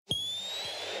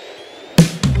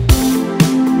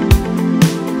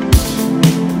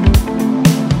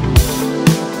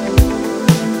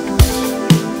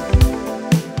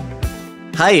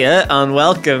Hiya and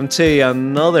welcome to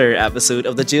another episode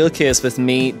of The Jewel Case with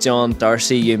me, John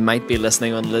Darcy. You might be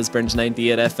listening on Lisburn's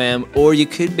 98 FM, or you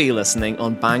could be listening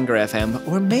on Bangor FM,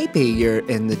 or maybe you're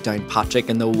in the Downpatrick,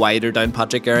 in the wider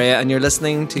Downpatrick area, and you're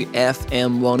listening to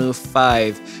FM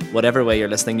 105. Whatever way you're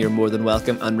listening, you're more than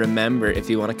welcome. And remember, if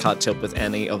you want to catch up with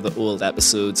any of the old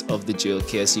episodes of The Jewel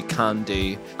Case, you can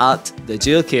do at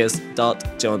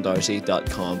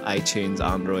thejewelcase.johndarcy.com, iTunes,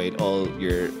 Android, all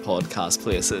your podcast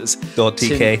places.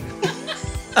 .tk.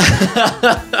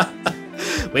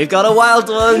 We've got a wild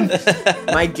one.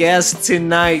 My guests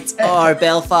tonight are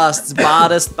Belfast's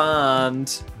baddest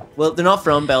band. Well, they're not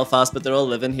from Belfast, but they're all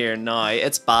living here now.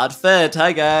 It's Bad Fit.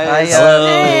 Hi, guys. Hello.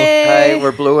 Hey. Hi,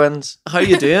 we're Blue Ones. How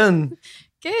you doing?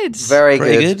 Good. Very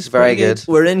good. Very good.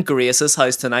 We're in Grace's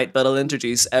house tonight, but I'll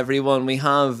introduce everyone. We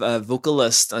have a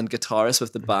vocalist and guitarist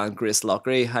with the band, Grace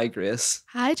Lockery. Hi, Grace.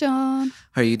 Hi, John.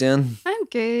 How are you doing? I'm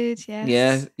good, yes.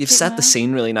 Yeah, you've Keeping set the well.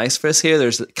 scene really nice for us here.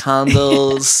 There's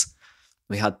candles.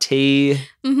 We had tea.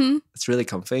 Mm-hmm. It's really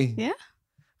comfy. Yeah.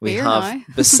 We Here have now.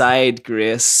 beside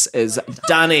Grace is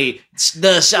Danny,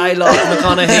 the Shylock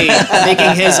McConaughey,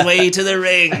 making his way to the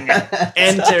ring,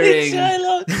 entering.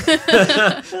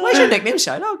 Why's your nickname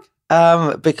Shylock?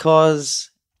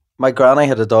 Because my granny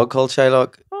had a dog called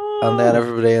Shylock, and then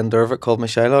everybody in Dervik called me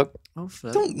Shylock. Oh,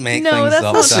 Phil. Don't make No, things that's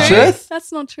up. not the Danny. true. truth.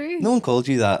 That's not true. No one called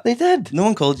you that. They did. No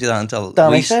one called you that until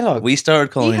Danny we, Shylock. we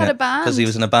started calling had it a band. because he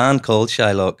was in a band called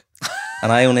Shylock,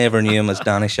 and I only ever knew him as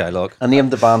Danny Shylock. I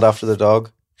named the band after the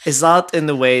dog. Is that in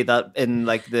the way that in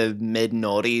like the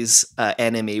mid-noughties,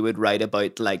 NME would write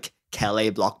about like Kelly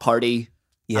Block Party?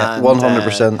 Yeah, And,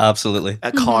 100%. absolutely.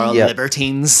 Carl Yeah.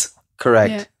 Libertines.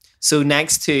 Correct. Yeah. So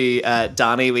next to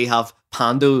Danny, we have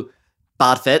Pando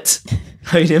Bad Fit.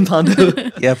 How you doing, Pando?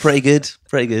 Yeah, pretty good.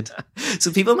 Pretty good.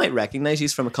 So people might recognize you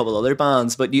from a couple other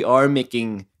bands, but you are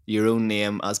making your own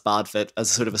name as Bad Fit as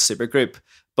sort of a supergroup.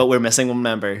 But we're missing one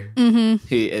member Mm-hmm.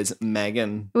 who is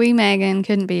Megan. Wee Megan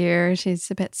couldn't be here.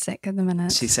 She's a bit sick at the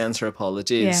minute. She sends her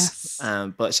apologies, Yes.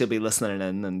 but she'll be listening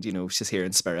in, and you know she's here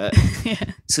in spirit. Yeah.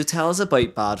 So tell us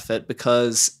about Bad Fit,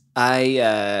 because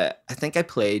I think I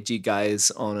played you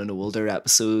guys on an older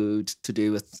episode to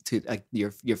do with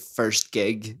your first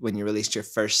gig when you released your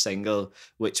first single,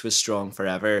 which was Strong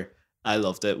Forever. I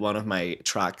loved it. One of my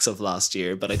tracks of last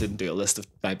year, but I didn't do a list of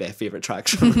my favorite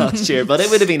tracks from last year, but it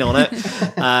would have been on it.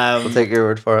 I'll take your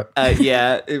word for it.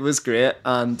 Yeah, it was great.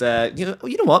 And you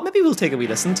know what? Maybe we'll take a wee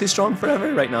listen to Strong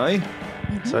Forever right now.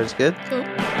 Sounds good. Cool.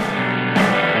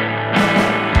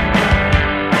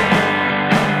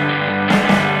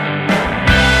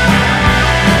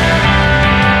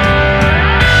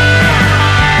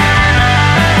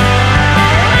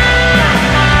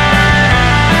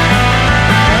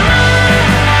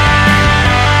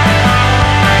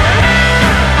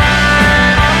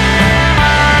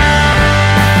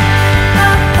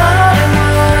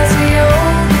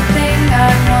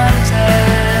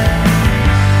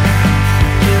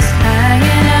 Just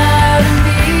hanging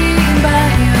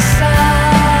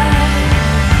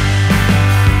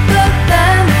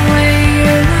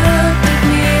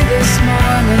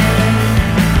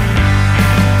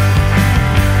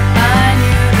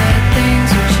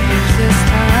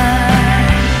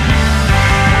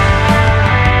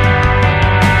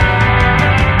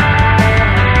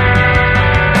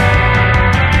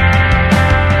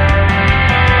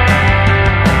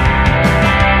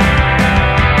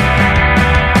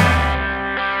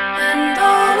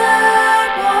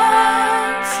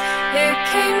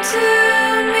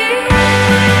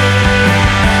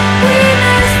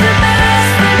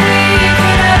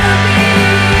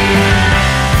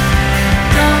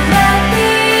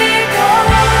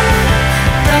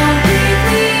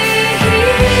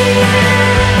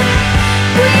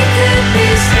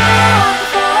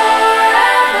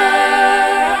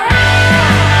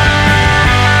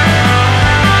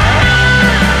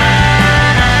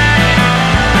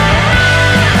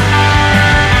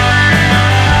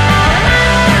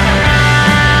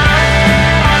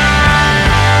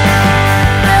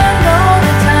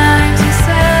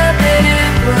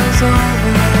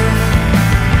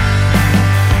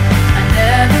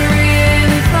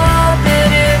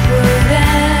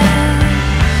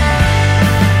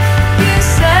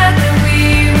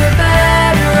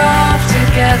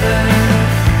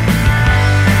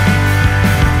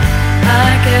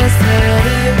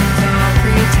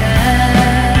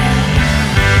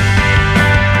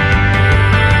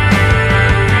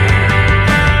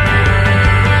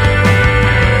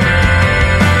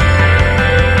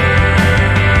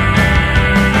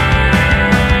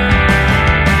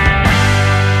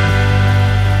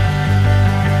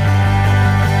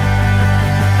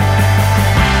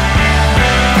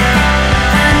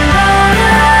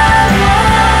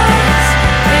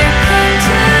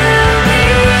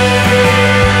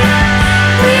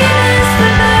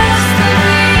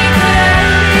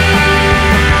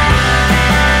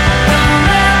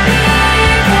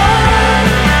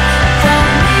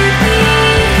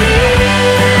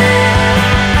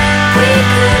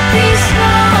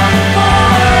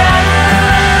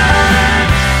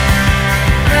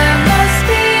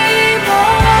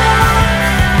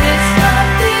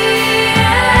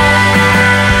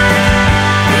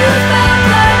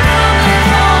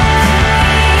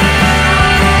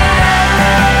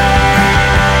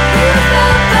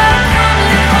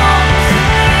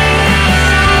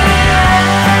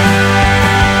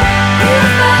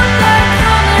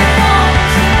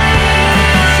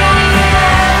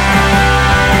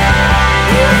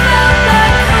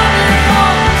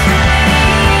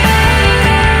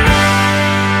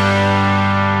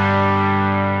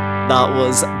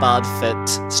was Bad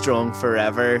Fit, Strong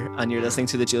Forever, and you're listening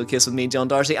to The Jewel Case with me, John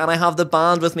Darcy, and I have the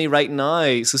band with me right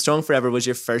now. So Strong Forever was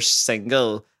your first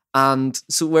single, and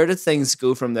so where did things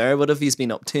go from there? What have you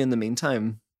been up to in the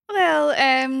meantime? Well,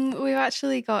 we've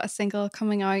actually got a single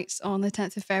coming out on the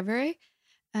 10th of February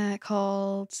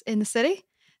called In the City.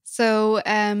 So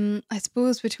I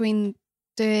suppose between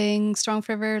doing Strong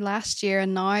Forever last year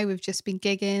and now, we've just been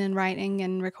gigging and writing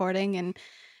and recording and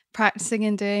practicing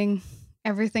and doing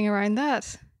everything around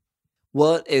that.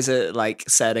 What is it like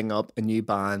setting up a new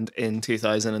band in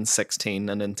 2016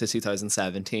 and into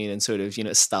 2017 and sort of,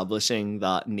 establishing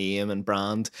that name and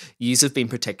brand? You have been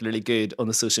particularly good on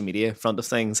the social media front of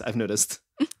things, I've noticed.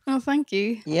 Oh, thank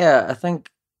you. Yeah, I think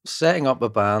setting up a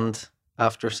band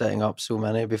after setting up so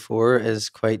many before is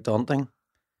quite daunting.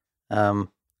 I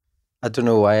don't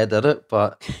know why I did it,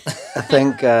 but I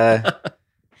think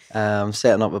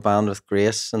setting up a band with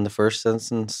Grace in the first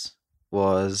instance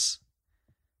was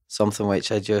something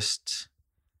which I just,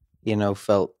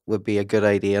 felt would be a good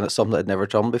idea, and it's something I'd never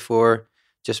done before.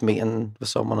 Just meeting with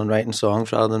someone and writing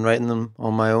songs rather than writing them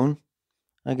on my own,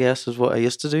 I guess, is what I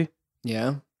used to do.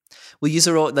 Yeah. Well, you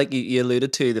are all, like you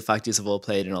alluded to the fact you've all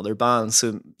played in other bands.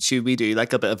 So should we do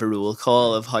like a bit of a roll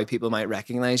call of how people might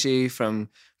recognize you from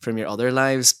your other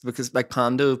lives? Because like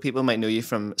Pando, people might know you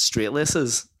from Straight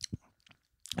Laces.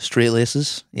 Straight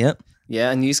Laces, yeah.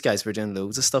 Yeah, and you guys were doing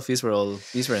loads of stuff. These were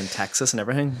in Texas and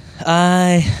everything.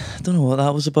 I don't know what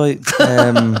that was about.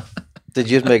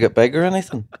 Did you make it big or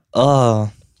anything?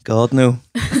 Oh, God, no.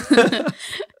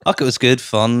 It was good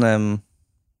fun.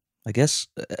 I guess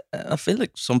I feel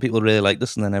like some people really liked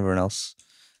us and then everyone else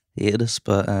hated us,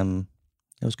 but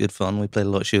it was good fun. We played a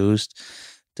lot of shows,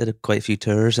 did quite a few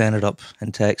tours, ended up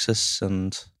in Texas,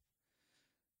 and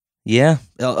yeah.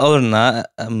 Other than that,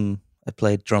 I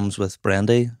played drums with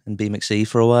Brandy and B McC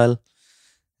for a while.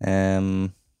 Yeah,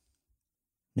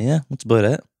 that's about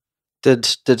it.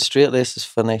 Did Straight Laces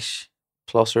finish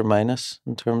plus or minus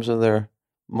in terms of their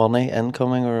money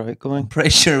incoming or outgoing? I'm pretty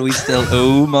sure we still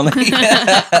owe money.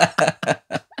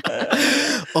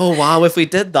 Oh wow, if we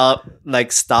did that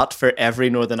like stat for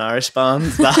every Northern Irish band,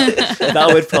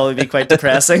 that would probably be quite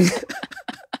depressing.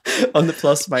 On the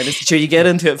plus minus. Sure, you get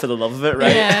into it for the love of it,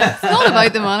 right? Yeah, it's not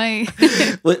about the money.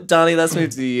 Well, Danny, let's move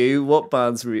to you. What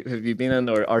bands have you been in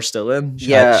or are still in?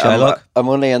 Yeah, I'm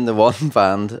only in the one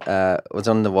band. Was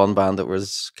on the one band that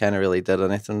was kind of really did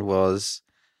anything was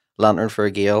Lantern for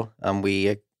a Gale, and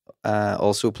we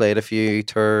also played a few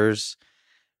tours,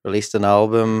 released an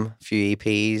album, a few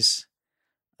EPs.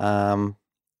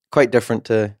 Quite different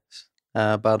to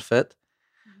Bad Fit,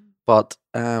 but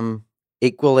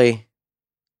equally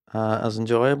as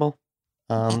enjoyable.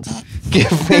 And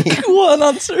give me one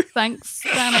answer. Thanks,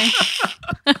 Danny.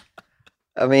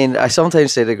 I mean, I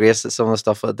sometimes say to Grace that some of the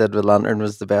stuff I did with Lantern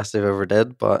was the best I've ever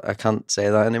did, but I can't say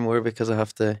that anymore because I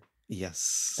have to.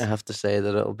 Yes, I have to say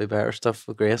that it'll be better stuff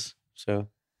with Grace. So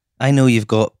I know you've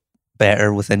got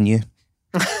better within you.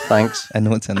 Thanks. I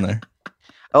know it's in there.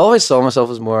 I always saw myself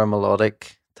as more a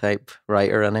melodic type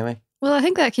writer anyway. Well, I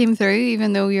think that came through,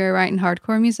 even though you're writing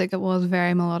hardcore music, it was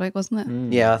very melodic, wasn't it?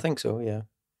 Yeah, I think so, yeah.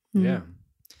 Yeah.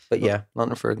 But yeah,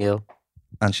 Lantern for a Gale.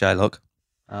 And Shylock.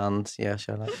 And yeah,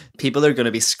 Shylock. People are going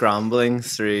to be scrambling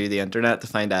through the internet to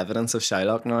find evidence of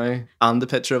Shylock now and the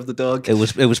picture of the dog. It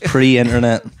was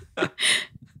pre-internet.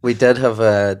 We did have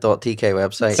a .tk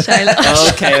website.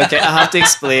 Okay. I have to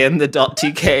explain the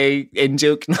 .tk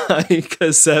in-joke now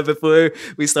because before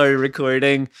we started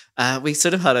recording, we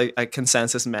sort of had a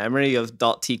consensus memory of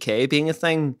 .tk being a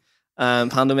thing.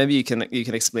 Pando, maybe you can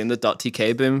explain the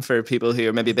 .tk boom for people who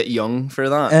are maybe a bit young for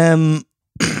that.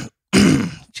 This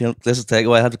will take a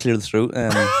while. I have to clear the throat.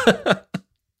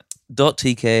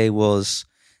 .tk was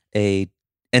a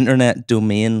internet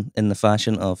domain in the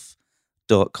fashion of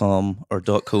 .com or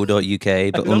 .co.uk, but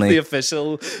I love only the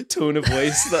official tone of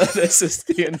voice that this is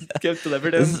being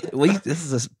delivered in. This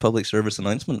is a public service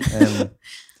announcement.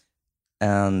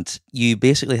 And you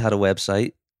basically had a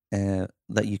website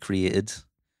that you created,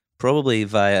 probably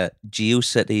via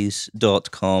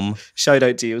geocities.com. Shout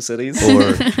out GeoCities.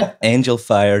 Or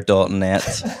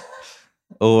angelfire.net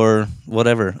or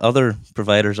whatever other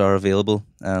providers are available.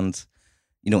 And,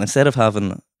 instead of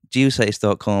having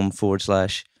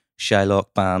geocities.com/Shylock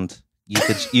Band,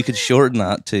 you could shorten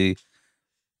that to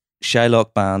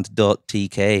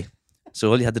shylockband.tk. So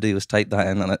all you had to do was type that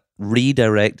in and it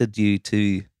redirected you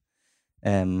to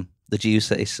the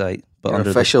GeoCities site. But under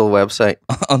official website.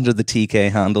 Under the TK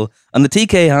handle. And the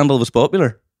TK handle was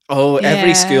popular. Oh,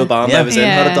 every school band I was in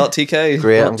had a .tk.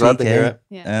 Great, I'm glad to hear it.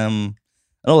 Yeah. And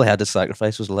all I had to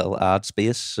sacrifice was a little ad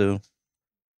space, so...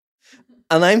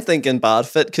 And I'm thinking Bad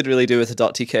Fit could really do with a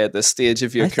 .tk at this stage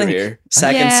of your I think- career.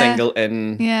 Second Yeah. single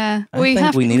in. Yeah, I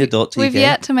think we need a .tk. We've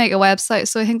yet to make a website,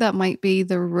 so I think that might be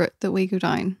the route that we go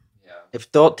down. If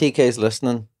 .tk is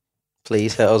listening,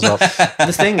 please hit us up.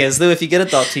 The thing is, though, if you get a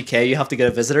 .tk, you have to get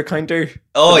a visitor counter.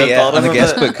 Oh at the yeah, bottom and a of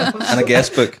guest it. book. And a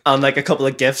guest book. And like a couple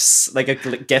of gifts, like a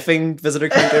gifting visitor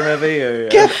counter, maybe. Or,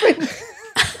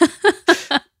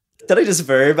 did I just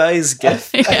verbalize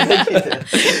gift?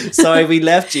 Sorry, we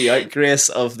left you out, Grace,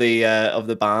 of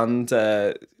the band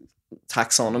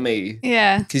taxonomy.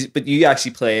 Yeah. But you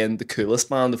actually play in the coolest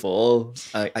band of all,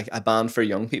 a band for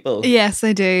young people. Yes,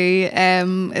 I do.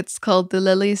 It's called the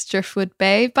Lilies Driftwood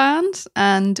Bay Band,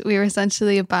 and we were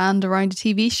essentially a band around a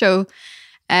TV show.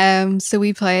 So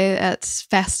we play at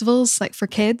festivals like for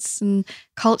kids and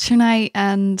culture night,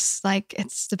 and like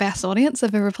it's the best audience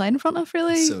I've ever played in front of.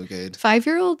 Really, So good.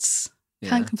 5-year-olds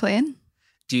can't Yeah. complain.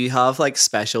 Do you have like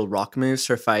special rock moves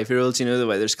for 5-year-olds? You know the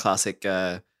way there's classic.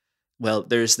 Well,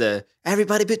 there's the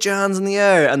everybody put your hands in the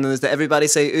air, and then there's the everybody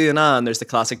say ooh and ah, and there's the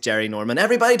classic Jerry Norman.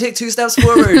 Everybody take 2 steps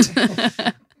forward.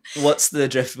 What's the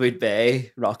Driftwood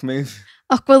Bay rock move?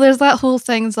 Oh, well, there's that whole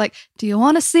thing. It's like, do you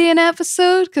want to see an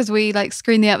episode? Because we like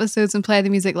screen the episodes and play the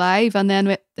music live, and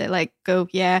then they like go,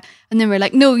 yeah, and then we're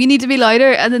like, no, you need to be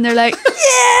louder, and then they're like,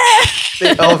 yeah.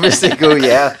 They obviously go,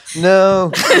 yeah,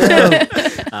 no.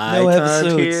 I No can't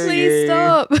episodes. hear Please you.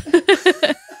 stop.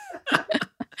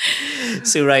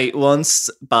 So right, once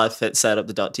Bad Fit set up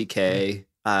the .tk,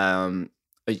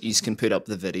 you can put up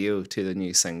the video to the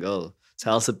new single.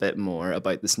 Tell us a bit more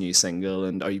about this new single,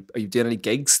 and are you doing any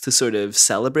gigs to sort of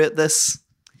celebrate this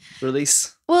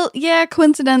release? Well, yeah,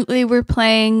 coincidentally, we're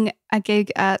playing a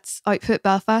gig at Output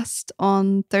Belfast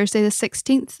on Thursday, the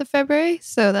 16th of February.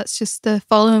 So that's just the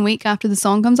following week after the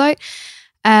song comes out.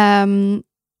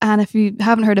 And if you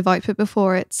haven't heard of Output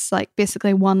before, it's like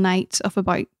basically one night of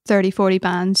about 30-40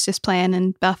 bands just playing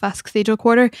in Belfast Cathedral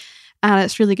Quarter. And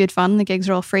it's really good fun. The gigs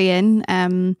are all free in.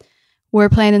 We're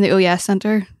playing in the OES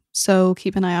Centre. So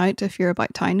keep an eye out if you're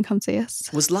about town, come see us.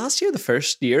 Was last year the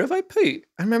first year of Output?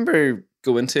 I remember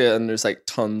going to it and there's like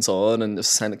tons on, and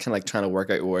it's kind of like trying to work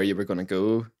out where you were going to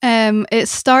go. It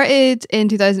started in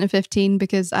 2015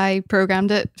 because I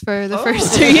programmed it for the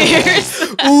first 2 years.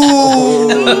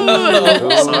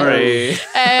 Ooh, sorry.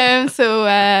 So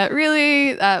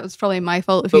really, that was probably my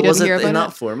fault if you But was didn't it hear in about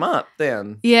that it. format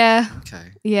then? Yeah,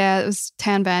 Okay. yeah, it was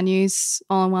 10 venues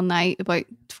all in one night, about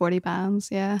 40 bands.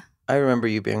 Yeah, I remember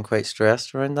you being quite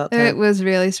stressed around that it time. was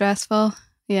really stressful.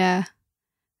 Yeah,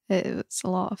 it was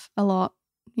a lot.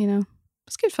 You know,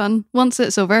 it's good fun. Once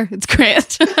it's over, it's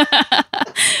great.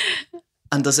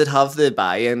 And does it have the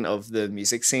buy-in of the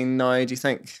music scene now, do you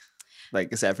think?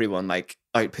 Like, is everyone like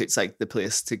Output's like the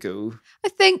place to go? I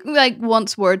think like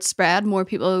once word spread, more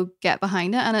people get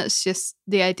behind it, and it's just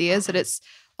the idea is that it's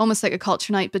almost like a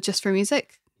culture night, but just for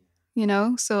music. You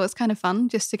know, so it's kind of fun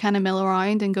just to kind of mill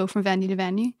around and go from venue to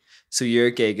venue. So your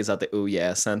gig is at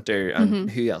the Centre, and Mhm.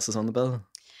 who else is on the bill?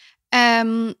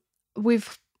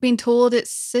 We've been told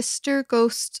it's Sister,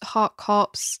 Ghost, Hot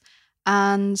Cops,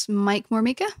 and Mike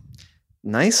Mormika.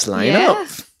 Nice lineup. Yeah,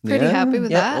 pretty Yeah. happy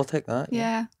with Yeah, that. we'll take that.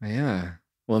 Yeah, Yeah.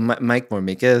 Well, Mike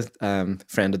Mormika,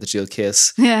 friend of the Jewel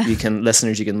Case, yeah. you can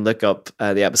look up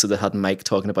the episode that had Mike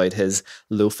talking about his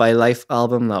Lo-Fi Life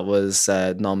album that was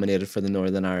nominated for the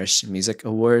Northern Irish Music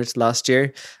Award last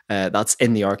year. That's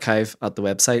in the archive at the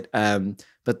website.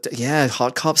 But yeah,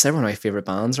 Hot Cops, they're one of my favorite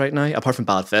bands right now, apart from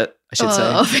Bad Fit, I should say.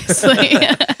 Obviously.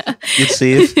 Good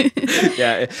save.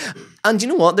 Yeah. And you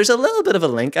know what? There's a little bit of a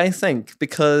link, I think,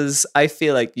 because I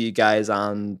feel like you guys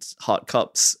and Hot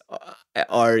Cups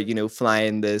are, you know,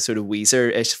 flying the sort of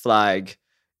Weezer-ish flag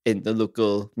in the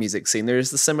local music scene. There's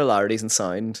the similarities in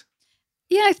sound.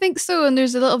 Yeah, I think so. And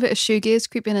there's a little bit of shoegaze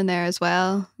creeping in there as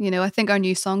well. You know, I think our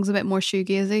new song's a bit more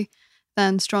shoegazy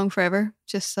than Strong Forever.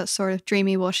 Just that sort of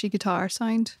dreamy, washy guitar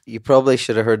sound. You probably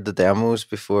should have heard the demos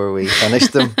before we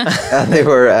finished them. And they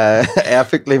were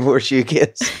epically more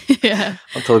shoegaze Yeah.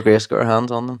 until Grace got her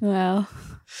hands on them. Well,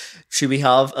 Should we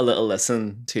have a little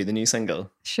listen to the new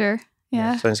single? sure.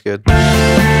 Yeah. Sounds good.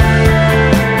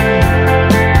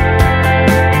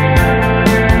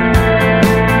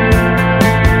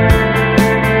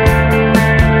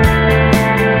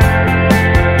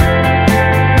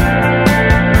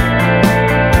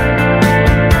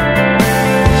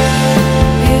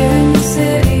 Here in the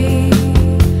city,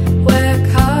 where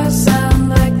cars sound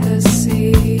like the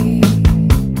sea,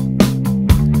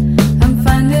 I'm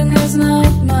finding there's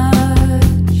not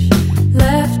much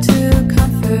left to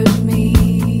comfort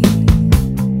me.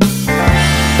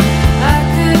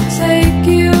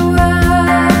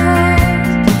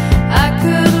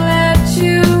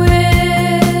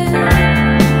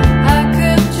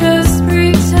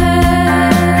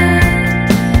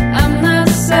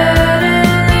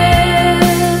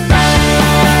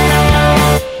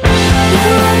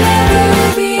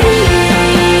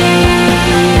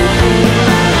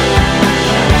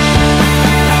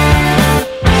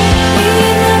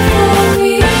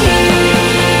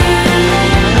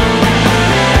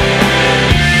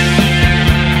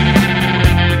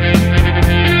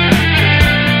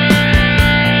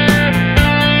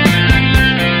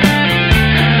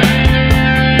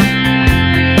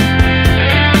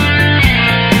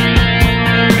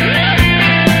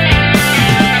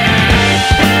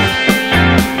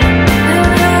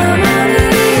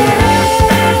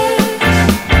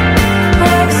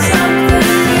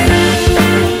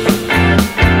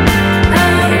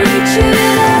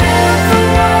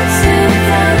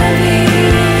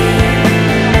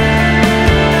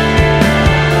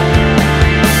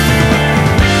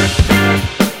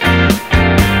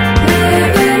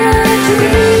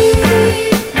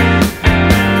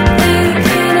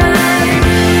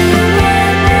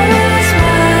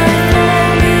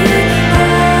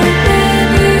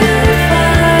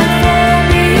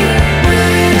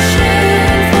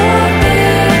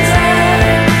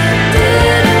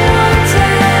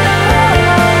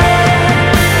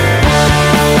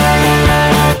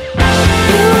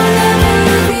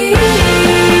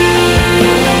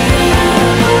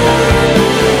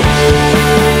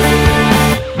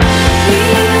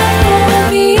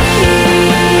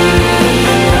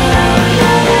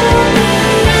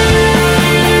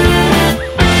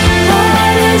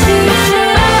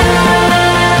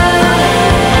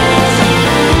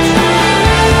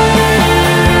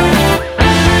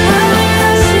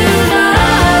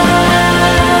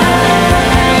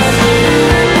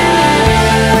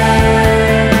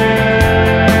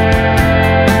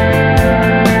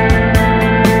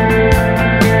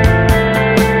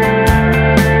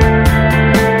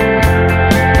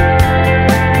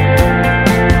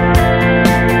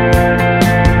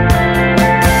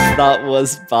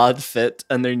 was Bad Fit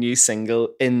and their new single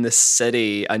In the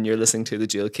City, and you're listening to The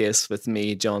Jewel Case with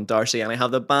me, John Darcy, and I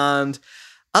have the band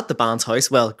at the band's house.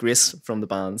 Well, Grace from the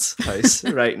band's house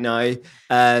right now.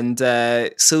 And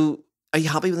so are you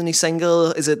happy with the new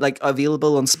single? Is it like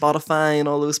available on Spotify and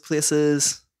all those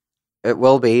places? It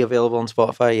will be available on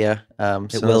Spotify, yeah.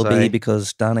 It will be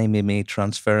because Danny made me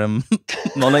transfer him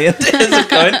money into his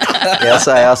account. Yes,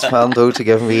 I asked Mando to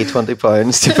give me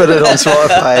 £20 to put it on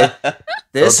Spotify.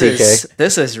 This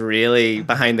Okay. is really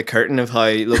behind the curtain of how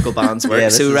local bands work. Yeah,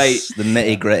 this So is right, the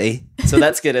nitty gritty. so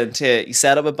let's get into it. You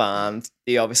set up a band.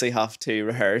 You obviously have to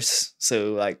rehearse.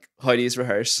 So like, how do you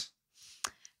rehearse?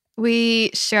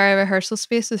 We share a rehearsal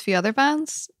space with a few other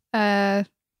bands.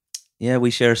 Yeah,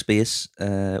 we share space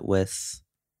with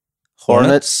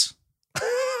Hornets.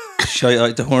 Shout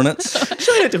out to Hornets.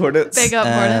 Shout out to Hornets. Big up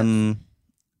Hornets.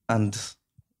 And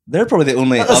they're probably the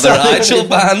only That's other not actual even-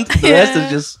 band. The rest Yeah.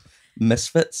 is just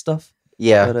misfit stuff.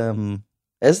 Yeah. But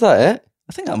Is that it?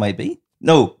 I think that might be.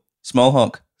 No, Small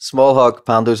Hawk. Small Hawk,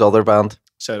 Pando's other band.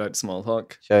 Shout out to Small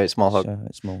Hawk. Shout out Small Hawk. Shout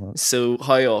out Small Hawk. So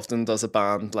how often does a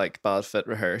band like Bad Fit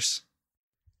rehearse?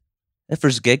 If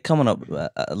there's a gig coming up,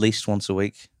 at least once a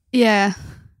week. Yeah.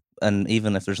 And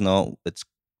even if there's not,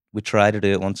 we try to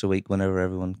do it once a week whenever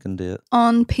everyone can do it.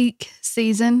 On peak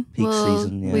season, Peak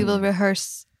season, yeah. we will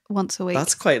rehearse once a week.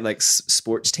 That's quite like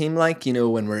sports team like, you know,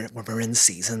 when we're in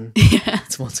season. yeah.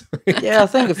 It's once a week. Yeah, I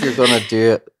think if you're going to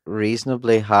do it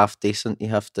reasonably half decent, you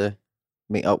have to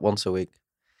meet up once a week.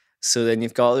 So then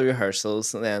you've got the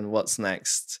rehearsals, and then what's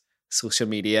next? Social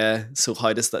media. So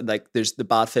how does that, like, there's the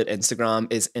Bad Fit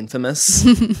Instagram is infamous.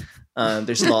 And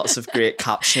there's lots of great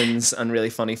captions and really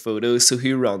funny photos. So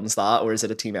who runs that, or is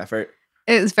it a team effort?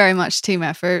 It's very much team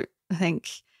effort, I think.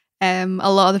 A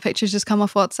lot of the pictures just come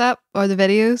off WhatsApp or the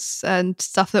videos and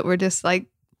stuff that we're just like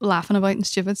laughing about and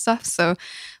stupid stuff. So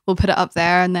we'll put it up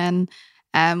there, and then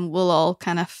we'll all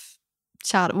kind of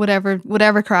chat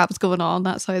whatever crap's going on.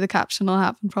 That's how the caption will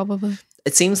happen, probably.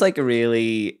 It seems like a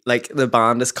really, like, the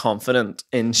band is confident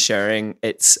in sharing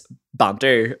its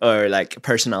banter or like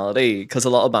personality, because a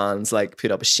lot of bands like put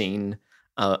up a sheen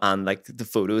and like the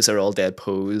photos are all dead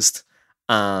posed,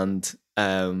 and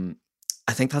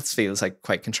I think that feels like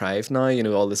quite contrived now, you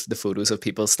know, all the photos of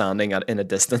people standing in a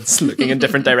distance looking in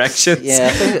different directions. Yeah, I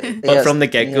think But yes, from the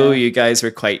get-go, yeah. you guys were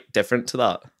quite different to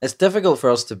that. It's difficult for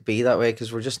us to be that way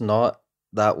because we're just not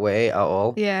that way at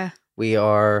all. Yeah.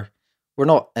 We're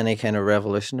not any kind of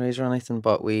revolutionaries or anything,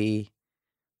 but we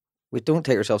don't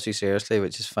take ourselves too seriously,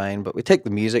 which is fine. But we take the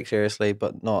music seriously,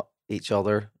 but not each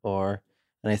other or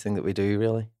anything that we do,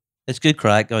 really. It's good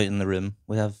crack out in the room.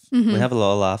 We have Mhm. we have a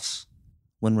lot of laughs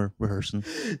when we're rehearsing.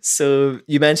 So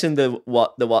you mentioned the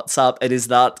WhatsApp. It is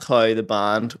that how the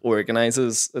band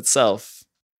organizes itself?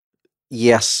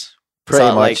 Yes, Is pretty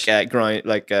that much.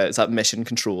 like is that mission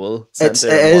control It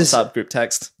center is. WhatsApp group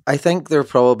text? I think there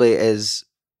probably is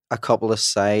a couple of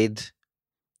side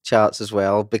chats as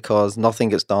well because nothing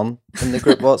gets done in the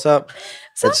group WhatsApp.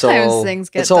 Sometimes things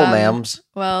get it's all done. memes.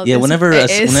 Well, Yeah, this- whenever it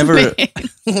a- is whenever- me.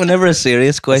 Whenever a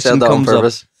serious I question said that on comes up,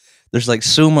 purpose. there's like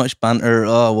so much banter.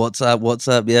 Oh,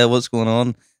 WhatsApp, yeah, what's going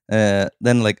on?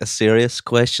 Then like a serious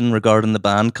question regarding the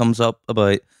band comes up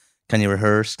about, can you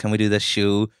rehearse? Can we do this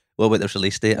show? What about this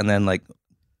release date? And then like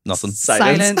nothing.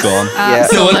 Silence. Gone. Yeah.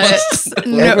 No one Absolute.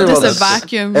 No, Everyone just a is-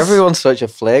 vacuum. Everyone's such a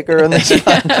flaker in this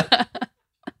band.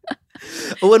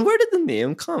 Oh, and where did the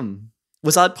name come?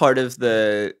 Was that part of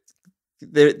the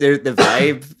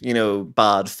vibe, you know,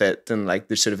 Bad Fit, and like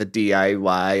there's sort of a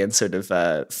DIY and sort of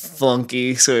a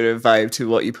funky sort of vibe to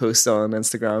what you post on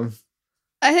Instagram?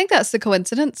 I think that's the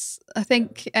coincidence. I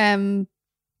think kind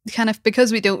of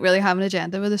because we don't really have an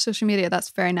agenda with the social media, that's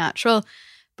very natural.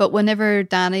 But whenever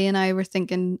Danny and I were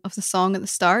thinking of the song at the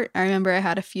start, I remember I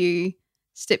had a few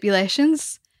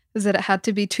stipulations. Was that it had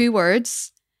to be 2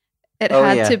 words. It Oh,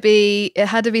 had yeah. to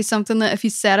be something that if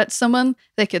you said it to someone,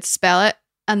 they could spell it,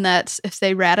 and that if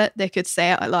they read it, they could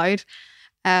say it out loud.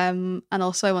 And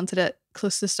also I wanted it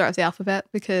close to the start of the alphabet,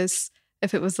 because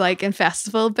if it was like in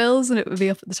festival bills, and it would be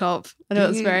up at the top. I know Do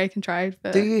it's you- very contrived,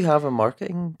 but Do you have a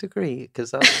marketing degree? Because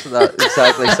that's what that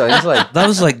exactly sounds like. That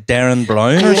was like Darren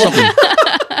Brown or something.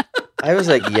 I was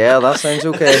like, yeah, that sounds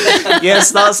okay.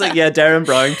 Yes, that's like, yeah, Darren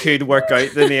Brown could work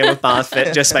out the name of Bad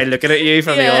Fit just by looking at you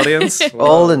from the Yeah. audience.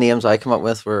 All the names I come up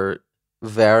with were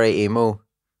very emo,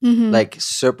 Mhm. like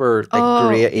super, like Oh,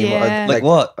 great emo. yeah. Like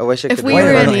what? I wish I if could. we why were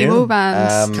am I an not emo hearing?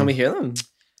 band, Can we hear them?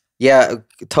 Yeah,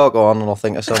 talk on and I'll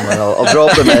think of something. I'll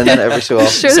drop them in every so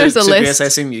often. Sure, there's a so Grace, list. I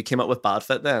assume you came up with Bad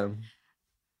Fit then.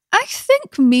 I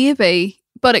think maybe,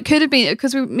 but it could have been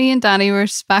because me and Danny were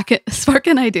sparking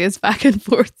ideas back and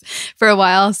forth for a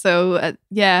while. So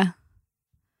yeah,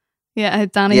 Yeah,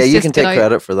 Danny's Yeah, you just can got take out-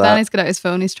 credit for that. Danny's got out his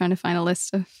phone. He's trying to find a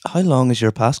list of. How long is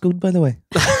your passcode, by the way?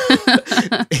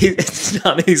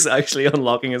 Danny's actually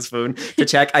unlocking his phone to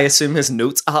check, I assume, his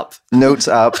notes app. Notes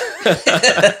app.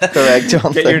 Correct,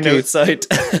 John. Get thank your you. notes out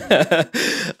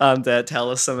and tell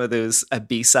us some of those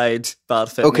B-side bad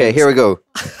fit Okay, names. here we go.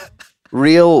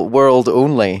 Real world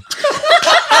only.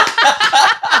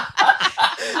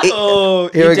 Oh,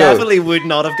 Here you we go. definitely would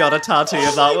not have got a tattoo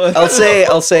of that one.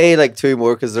 I'll say like two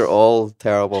more because they're all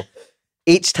terrible.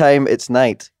 Each time it's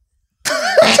night.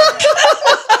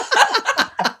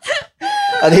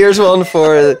 And here's one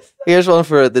for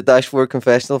the Dashboard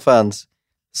Confessional fans.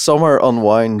 Summer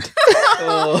unwound.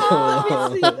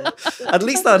 Oh. At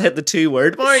least that hit the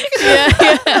 2-word mark.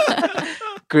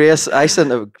 Grace, I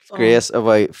sent Grace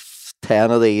about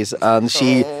 10 of these, and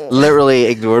she literally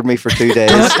ignored me for 2 days.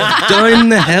 Down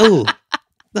the hill.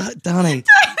 Danny.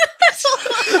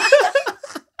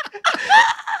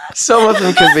 Some of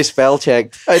them could be spell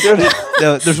checked. I don't know.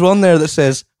 No, there's one there that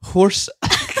says horse.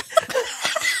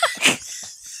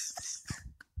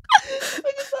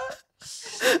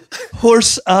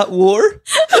 Horse at war.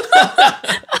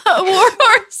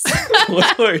 Warhorse.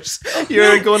 Warhorse.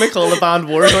 You're going to call the band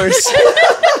Warhorse.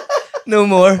 No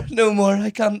more. No more. I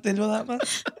can't deal with that, man.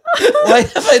 Why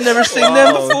have I never seen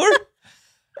them Wow. before?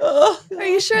 Are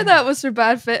you sure that was for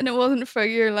bad fit and it wasn't for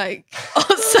your like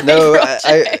outside No,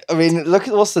 project? I mean, look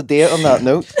at what's the date on that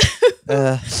note.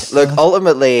 Uh, Look,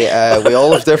 ultimately, we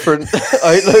all have different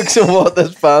outlooks on what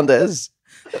this band is.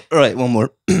 all right, one more.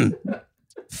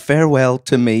 Farewell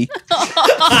to me.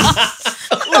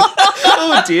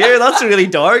 Oh dear, that's really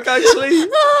dark actually.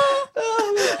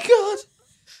 Oh my god.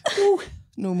 Oh,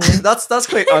 no more. That's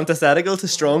quite antithetical to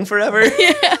Strong Forever.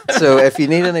 So if you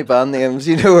need any band names,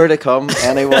 you know where to come.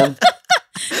 Anyone.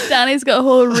 Danny's got a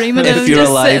whole ream of them If you're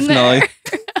just alive sitting now. there.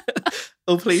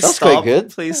 Oh please That's stop. quite good.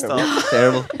 Please stop.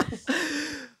 Terrible.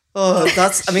 Oh,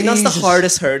 that's the Jesus.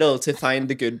 hardest hurdle to find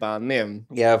a good band name.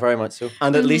 Yeah, very much so.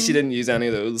 And at least you didn't use any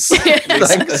of those.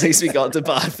 At least we got to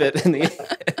bad fit in the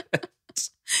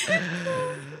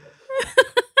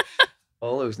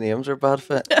All those names are bad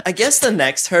fit. I guess the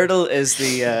next hurdle is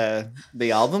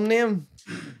the album name.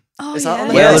 Oh, Is that on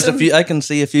the Well, list? there's a few. I can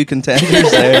see a few contenders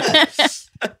there.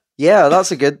 Yeah,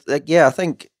 that's a good. Like, yeah, I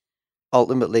think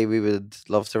ultimately we would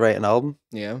love to write an album.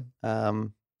 Yeah.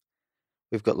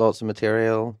 We've got lots of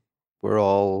material. We're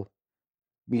all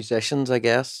musicians, I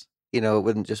guess. You know, it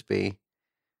wouldn't just be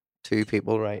two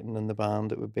people writing in the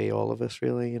band. It would be all of us,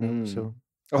 really. You know, Mm. so.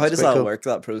 Or how That's does quite that cool. work,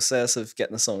 that process of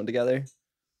getting a song together?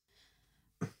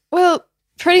 Well,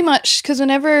 pretty much because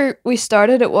whenever we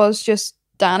started, it was just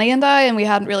Danny and I, and we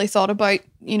hadn't really thought about,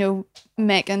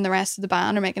 making the rest of the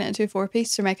band or making it into a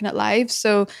 4-piece or making it live.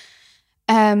 So,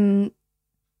 Danny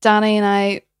and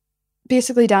I,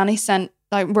 basically, Danny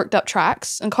worked up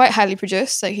tracks and quite highly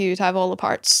produced. Like he would have all the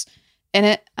parts in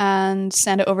it and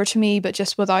send it over to me, but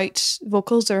just without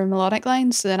vocals or melodic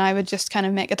lines. So then I would just kind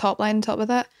of make a top line on top of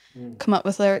that, come up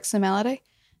with lyrics and melody,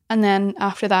 and then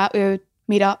after that we would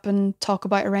meet up and talk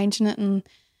about arranging it and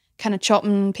kind of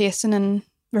chopping and pasting and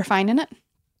refining it.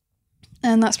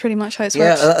 And that's pretty much how it's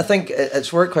worked. Yeah, I think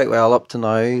it's worked quite well up to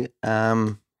now.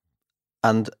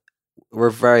 And we're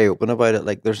very open about it.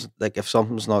 Like, there's like, if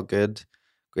something's not good,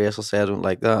 Grace will say, I don't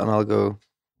like that. And I'll go,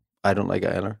 I don't like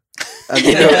it either. And,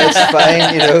 it's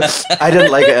fine. I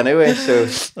didn't like it anyway. So,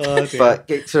 but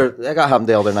that happened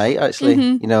the other night, actually.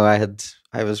 Mhm.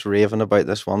 I was raving about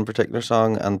this one particular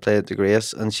song and played it to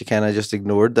Grace, and she kind of just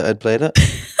ignored that I'd played it.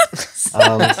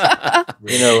 And,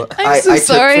 I'm so I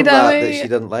sorry, took from that Danny. that she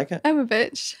didn't like it. I'm a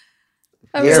bitch.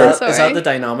 I'm Yeah. so Is sorry. that the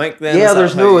dynamic then? Yeah, Is that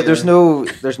there's how no,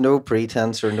 you- there's no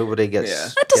pretense, or nobody gets. Yeah.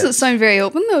 That doesn't gets- sound very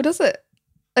open though, does it?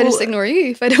 I just Well, ignore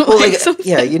you if I don't Well, like like, something.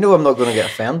 yeah, I'm not going to get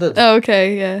offended. Oh,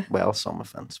 okay, yeah. Well, some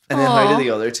offense. And then how Aw. do the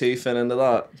other two fit into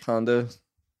that? Panda,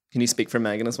 can you speak for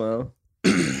Megan as well?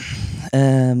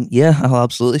 Yeah, I'll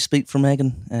absolutely speak for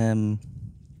Megan.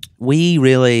 We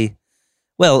really,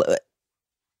 well,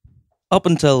 up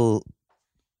until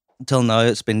now,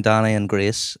 it's been Danny and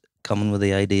Grace coming with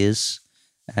the ideas,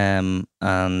 and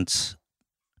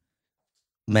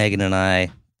Megan and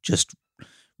I just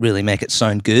really make it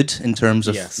sound good in terms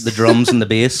of Yes. the drums and the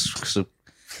bass. So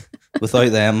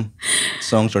without them,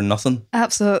 songs are nothing.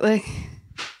 Absolutely.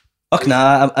 Okay,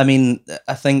 nah, I mean,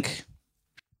 I think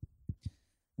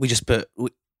we just put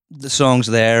the songs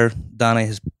there. Danny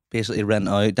has basically written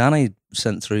out. Danny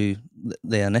sent through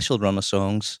the initial run of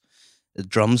songs. The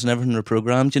drums and everything were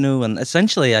programmed, and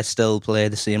essentially I still play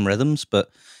the same rhythms, but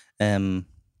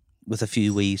with a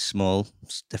few wee small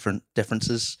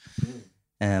differences.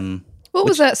 What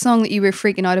was that song that you were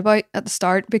freaking out about at the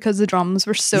start because the drums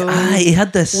were so he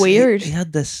had this weird? He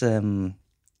had this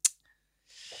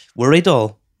Worry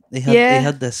Doll. He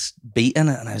had this beat in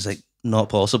it, and I was like, not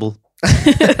possible.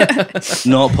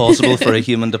 Not possible for a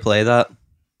human to play that.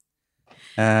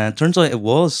 Turns out it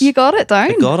was. You got it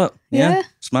down. I got it. Yeah. Yeah.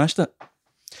 Smashed it.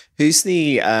 Who's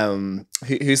the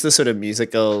who's the sort of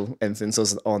musical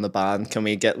influences on the band? Can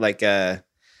we get like a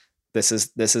this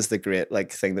is the great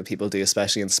like thing that people do,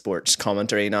 especially in sports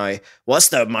commentary now. What's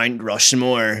the Mount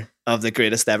Rushmore of the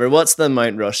greatest ever? What's the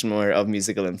Mount Rushmore of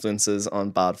musical influences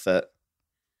on Bad Fit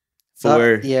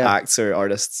for acts or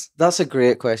artists? That's a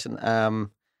great question.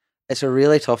 It's a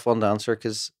really tough one to answer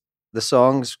because the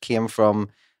songs came from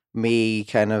me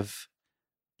kind of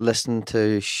listening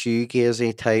to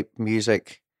shoegazy type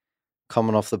music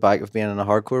coming off the back of being in a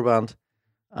hardcore band,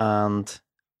 and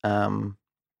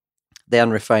then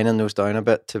refining those down a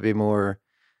bit to be more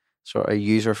sort of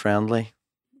user friendly,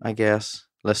 I guess,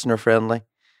 listener friendly,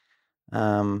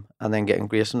 and then getting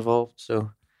Grace involved.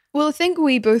 So, Well, I think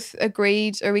we both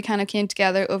agreed, or we kind of came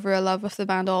together over a love of the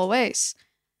band Always.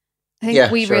 I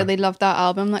think we really loved that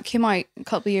album that came out a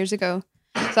couple of years ago.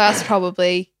 So that's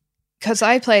probably because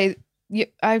I play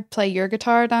your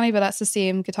guitar, Danny, but that's the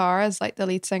same guitar as like the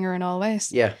lead singer in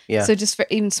Always. yeah. So just for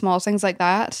even small things like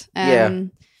that.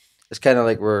 It's kind of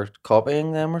like we're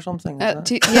copying them or something.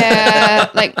 Isn't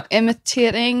it? Like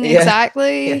imitating Yeah.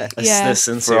 exactly. Yeah. It's Yeah. the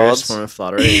sincerest Frauds. form of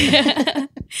flattery.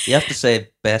 You have to say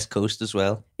Best Coast as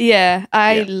well. Yeah,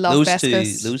 I Yeah. love those Best two,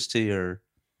 Coast. those two are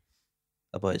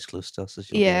about as close to us as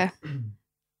you'll Yeah. get.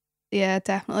 Yeah,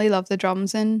 definitely love the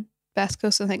drums in Best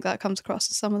Coast. I think that comes across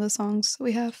in some of the songs that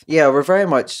we have. Yeah, we're very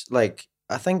much like,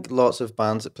 I think lots of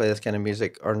bands that play this kind of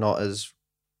music are not as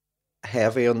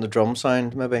heavy on the drum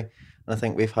sound, maybe. And I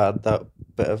think we've had that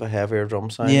bit of a heavier drum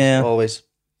sound Yeah. always,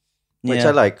 which Yeah.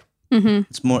 I like. Mm-hmm.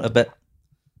 It's more a bit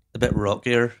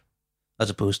rockier as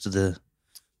opposed to the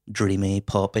dreamy,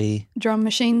 poppy Drum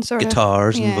machine sort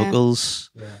guitars of. and Yeah. vocals.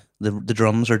 The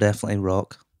drums are definitely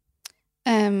rock.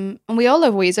 And we all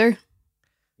love Weezer.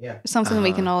 Yeah. Something that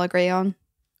we can all agree on.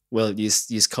 Well, you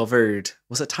covered.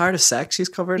 Was it Tired of Sex? She's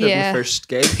covered at Yeah. the first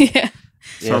gig. Yeah.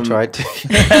 Yeah, I tried to.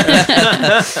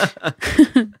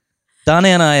 Danny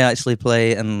and I actually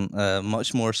play in a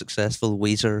much more successful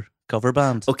Weezer cover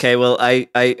band. Okay, well, I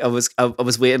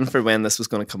was waiting for when this was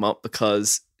going to come up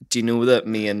because do you know that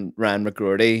me and Ryan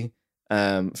McGroarty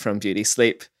from Beauty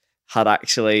Sleep had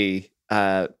actually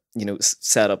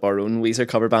set up our own Weezer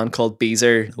cover band called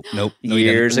Beezer Nope. No, you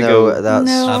years didn't. ago. No, that's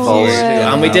No false. way.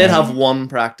 And we did have one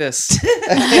practice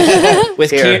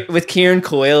with Here. with Kieran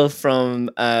Coyle from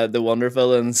the Wonder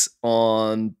Villains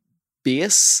on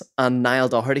bass and Niall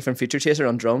Doherty from Future Chaser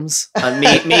on drums and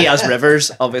me as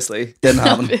Rivers, obviously. Didn't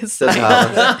happen. Obviously. Didn't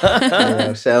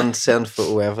happen. Send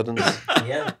photo evidence.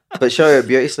 Yeah. But shout out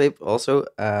Beauty Sleep also.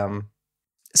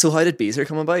 So how did Beezer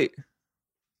come about?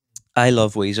 I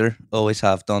love Weezer, always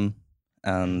have done,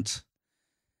 and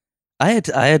I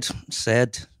had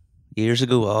said years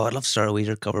ago, oh, I'd love to start a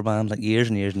Weezer cover band, like years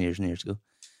and years and years and years ago,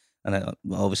 and it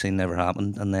obviously never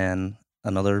happened. And then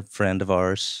another friend of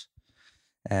ours,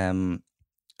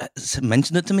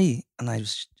 mentioned it to me, and I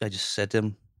just said to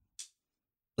him,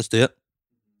 "Let's do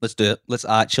it, let's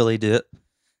actually do it."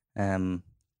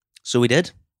 So we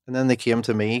did. And then they came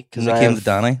to me because And we came to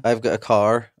Danny. I've got a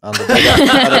car and a big,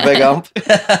 and a big amp. And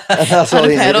that's all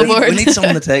And a he pedal needed. board. We need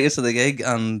someone to take us to the gig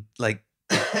and like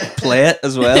play it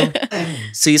as well.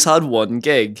 So you've had one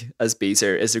gig as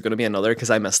Beezer. Is there going to be another? Because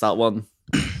I missed that one.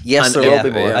 Yes, And- there yeah,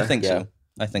 will be more. I think yeah. so.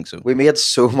 I think so. We made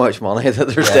so much money that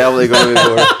there's definitely going to be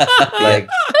more. Like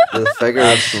the figures,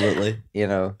 Absolutely. you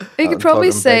know. You I'm could probably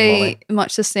talking big say money.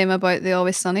 much the same about the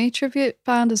Always Sunny tribute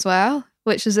band as well,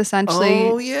 which is essentially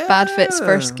Oh, yeah. Bad Fit's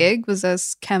first gig was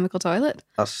as Chemical Toilet.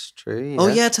 That's true. Oh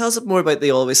yeah, tell us more about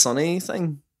the Always Sunny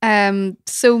thing.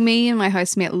 So me and my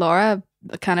housemate Laura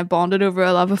kind of bonded over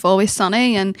a love of Always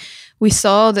Sunny, and we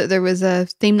saw that there was a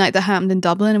theme night that happened in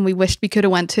Dublin, and we wished we could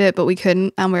have went to it, but we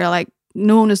couldn't, and we were like,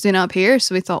 no one was doing it up here,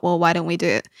 so we thought, well, why don't we do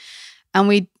it? And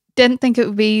we didn't think it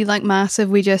would be like massive.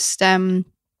 We just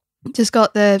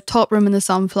got the top room in the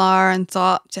Sunflower and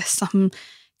thought just something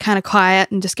kind of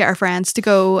quiet and just get our friends to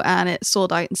go, and it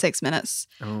sold out in 6 minutes.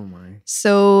 Oh my.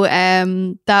 So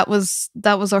that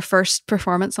was our first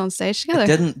performance on stage together. It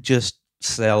didn't just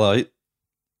sell out.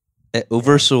 It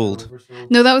oversold.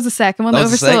 No, that was the second one. That That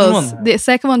was the second oversold. one? The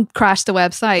second one crashed the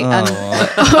website and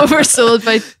Oh. oversold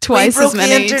by twice as broke the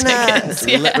many internet. tickets.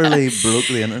 Yeah. Literally broke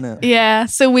the internet. Yeah,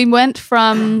 so we went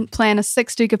from playing a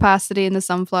 60 capacity in the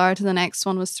Sunflower to the next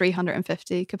one was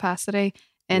 350 capacity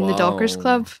in the Dockers Wow.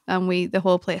 Club, and the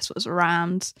whole place was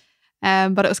rammed.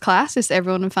 But it was class, just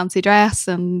everyone in fancy dress,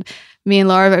 and me and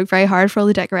Laura worked very hard for all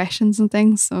the decorations and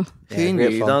things. So Who great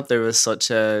knew fun. that there was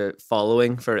such a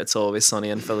following for It's Always Sunny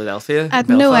in Philadelphia? I had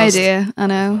in no Belfast? idea. I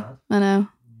know.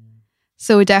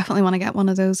 So we definitely want to get one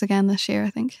of those again this year, I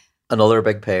think. Another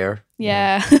big pair.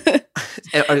 Yeah.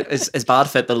 Is Bad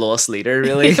Fit the lost leader,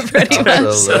 really? Pretty much.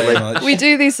 Absolutely. Very much. We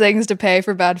do these things to pay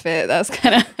for bad fit. That's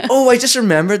kind of. Oh, I just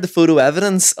remembered the photo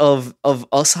evidence of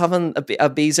us having a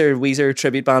Beezer Weezer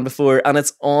tribute band before, and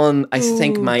it's on, I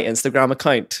think, Ooh. my Instagram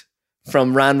account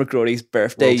from Rand McGrory's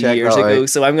birthday We'll check years that ago. out.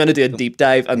 So I'm going to do a deep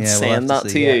dive and Yeah, we'll send have that to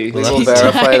to see that. you. We'll We'll have to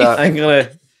verify that. I'm gonna,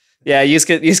 yeah, you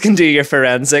can do your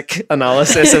forensic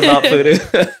analysis of that photo.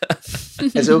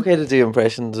 Is it okay to do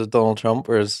impressions of Donald Trump,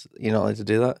 or is you not allowed to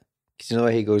do that? Because you know how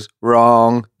he goes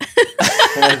wrong.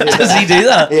 Does he do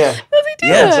that? Yeah.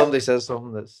 Yeah. When somebody says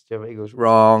something that's stupid, he goes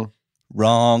wrong.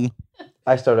 Wrong.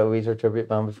 I started a Weezer tribute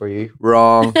band before you.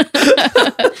 Wrong.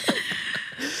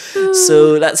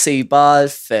 So let's see,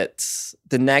 Bad Fit.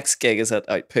 The next gig is at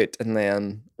Output, and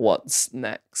then what's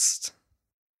next?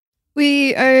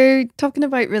 We are talking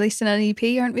about releasing an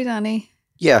EP, aren't we, Danny?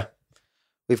 Yeah,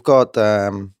 we've got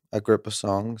a group of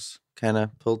songs kind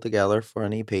of pulled together for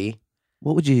an EP.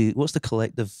 What's the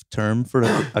collective term for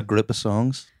a group of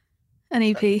songs? An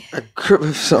EP. A group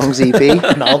of songs EP.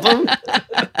 An album?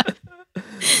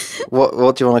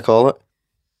 What do you want to call it?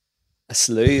 A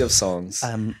slew of songs.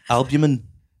 Albumin.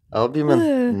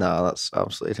 Albumin? No, that's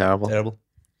absolutely terrible. Terrible.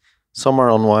 Summer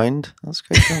Unwind. That's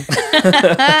quite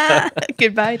cool.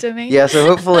 Goodbye to me. Yeah, so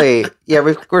hopefully,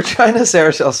 we're trying to set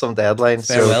ourselves some deadlines.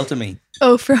 Farewell to me.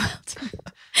 Oh, for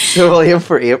So we'll aim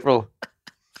for April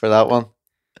for that one.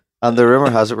 And the rumor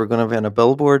has it we're going to be on a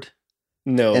billboard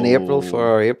No. in April for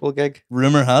our April gig.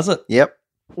 Rumor has it. Yep.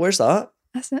 Where's that?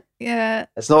 That's it. Yeah,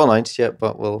 It's not announced yet,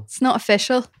 but we'll. it's not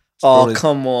official. Oh, probably-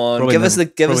 come on. probably Give us the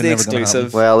probably never gonna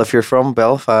exclusive. Well, if you're from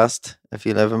Belfast, if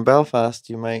you live in Belfast,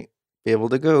 you might be able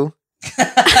to go.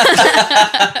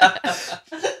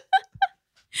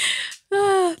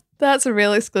 Ah, that's a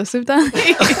real exclusive, Danny.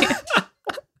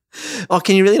 Oh,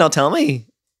 can you really not tell me?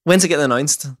 When's it getting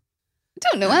announced?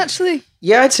 Don't know, actually.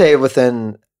 Yeah, I'd say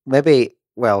within maybe,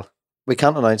 well, we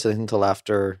can't announce it until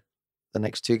after the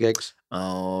next two gigs.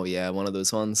 Oh, yeah, one of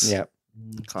those ones. Yeah.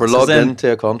 Classic. We're logged then-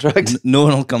 into a contract. No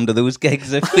one will come to those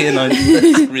gigs if we announce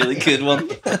this really good one.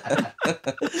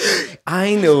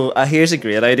 I know. Here's a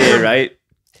great idea, right?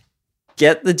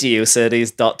 Get the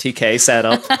GeoCities.tk set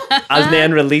up and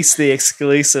then release the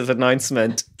exclusive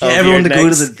announcement. Get of everyone to your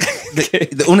go to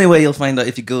next- the only way you'll find out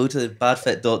if you go to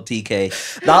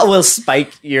badfit.tk. That will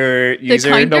spike your user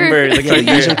counter? number. The Yeah, the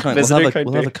counter, user count. visitor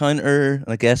We'll have counter. a counter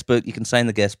and a guest book. You can sign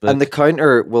the guest book. And the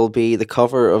counter will be the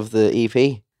cover of the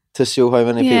EP to show how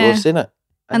many people Yeah. have seen it.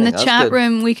 I And the think that's chat good.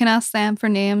 room, we can ask them for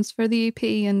names for the EP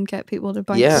and get people to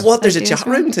bounce. Yeah. What? There's a ideas chat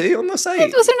around. room too on the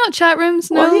site? Was there not chat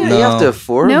rooms? No. Well, yeah, you have to have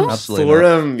forums. No? Absolutely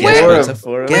Forum. not. Yeah, Guest it's book. a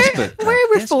forum. Guest book. Where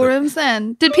were Guest book. forums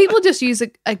then? Did people just use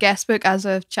a guest book as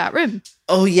a chat room?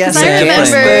 Oh yes, 'Cause a I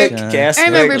guest remember- book, guest I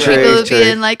remember book. True, people true.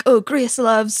 being like, "Oh, Grace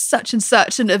loves such and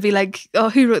such," and it'd be like, "Oh,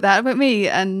 who wrote that about me?"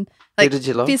 And Who like did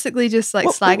you love? basically just like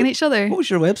What- slagging what- each other. What was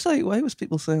your website? Why was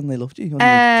people saying they loved you on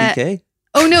Uh, your TK?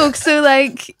 Oh no! So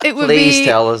like it would Please be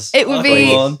tell us. it would Oh, be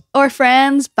go on. our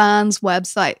friends' band's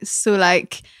websites. So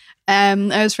like, I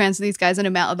was friends with these guys in a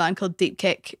metal band called Deep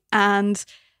Kick, and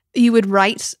you would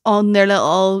write on their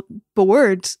little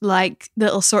board like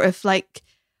little sort of like,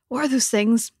 what are those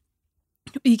things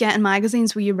you get in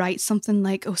magazines where you write something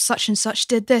like, "Oh, such and such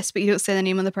did this," but you don't say the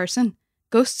name of the person.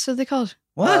 Ghosts are they called?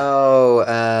 What?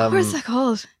 Oh, What is that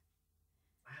called?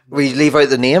 we leave out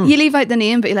the name. You leave out the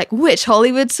name, but you're like, which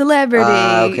Hollywood celebrity?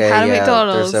 Okay, Hannah yeah.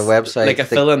 McDonald's. There's a website. Like a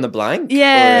fill in the blank.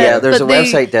 Yeah, Yeah, there's a but they-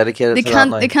 website dedicated They to that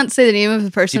can't. now. They can't say the name of the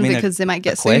Do you person mean because they might a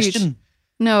get sued. question?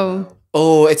 No.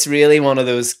 Oh, it's really one of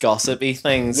those gossipy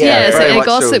things. Yeah, Yeah, it's very like a much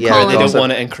so, gossip yeah, They column. don't gossip.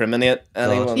 want to incriminate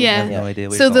anyone. God, Yeah. I have no idea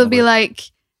what So you're they'll talking be about. like,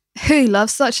 "Who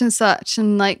loves such and such?"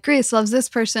 And like, Grace loves this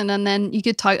person, and then you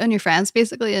could tout on your friends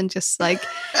basically, and just like,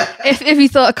 if you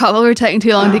thought a couple were taking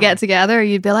too long to get together,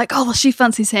 you'd be like, "Oh, well, she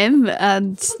fancies him,"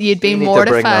 and you'd be You need to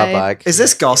bring that mortified. back. Is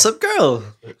this Gossip Girl?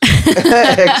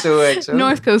 XOXO?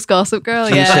 North Coast Gossip Girl,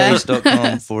 yeah.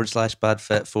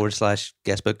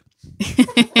 GeoCities.com/badfit/guestbook.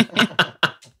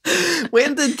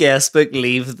 When did Guestbook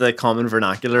leave the common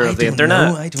vernacular of the don't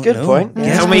internet? know, I don't Good know. point.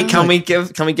 Yeah. Can we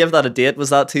give that a date?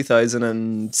 Was that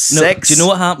 2006? No, do you know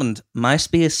what happened?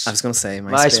 MySpace. I was going to say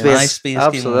MySpace. MySpace came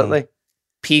Absolutely.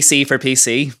 PC for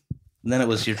PC. And then it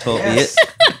was your top 8.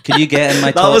 Could you get in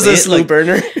my That top was 8? a slow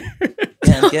burner.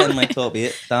 Yeah, get in my top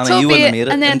 8. Danny, Top you wouldn't 8, have made it.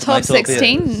 and then into my top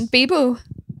 16, Bebo.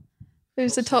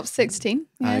 There's the top 16.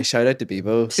 Aye, Yeah. shout out to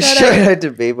Bebo. Shout Shout out. out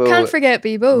to Bebo. Can't forget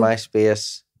Bebo.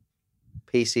 MySpace.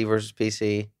 PC versus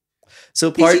PC. So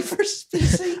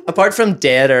apart from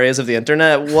dead areas of the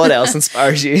internet, what else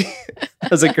inspires you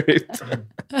as a group?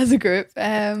 As a group.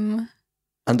 And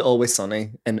Always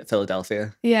Sunny in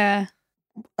Philadelphia. Yeah.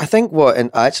 I think what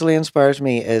actually inspires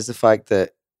me is the fact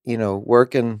that,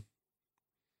 working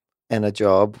in a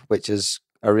job, which is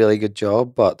a really good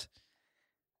job, but,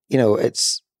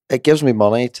 it gives me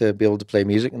money to be able to play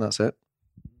music, and that's it.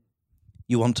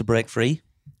 You want to break free?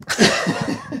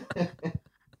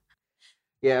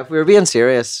 Yeah, if we were being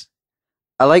serious,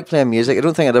 I like playing music. I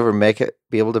don't think I'd ever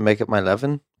be able to make it my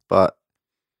living, but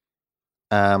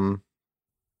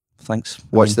Thanks.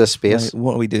 watch this space.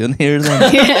 What are we doing here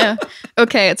then? Yeah.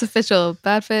 Okay, it's official.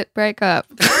 Bad Fit breakup.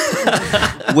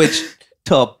 Which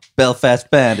top Belfast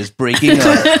band is breaking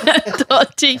up?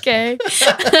 .tk.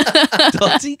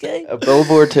 .tk? A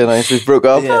billboard to announce we broke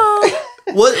up. Yeah.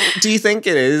 What do you think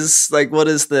it is? Like, what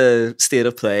is the state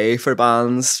of play for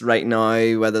bands right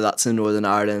now, whether that's in Northern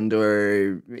Ireland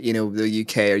or, the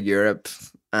UK or Europe,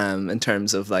 in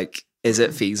terms of like, is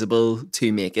it feasible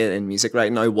to make it in music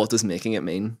right now? What does making it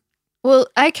mean? Well,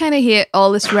 I kind of hate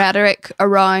all this rhetoric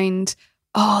around,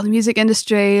 the music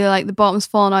industry, like the bottom's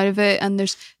falling out of it and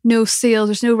there's no sales,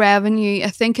 there's no revenue. I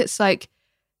think it's like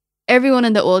everyone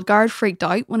in the old guard freaked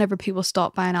out whenever people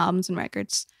stopped buying albums and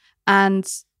records. And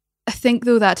I think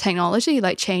though that technology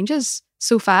like changes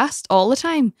so fast all the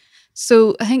time.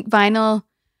 So I think vinyl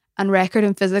and record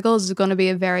and physicals is going to be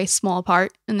a very small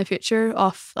part in the future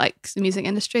of like the music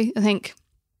industry. I think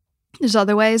there's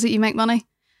other ways that you make money.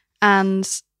 And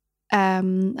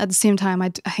at the same time, I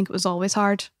think it was always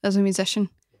hard as a musician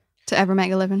to ever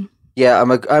make a living. Yeah,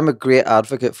 I'm a great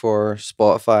advocate for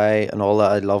Spotify and all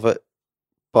that. I love it,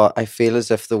 but I feel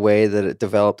as if the way that it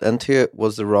developed into it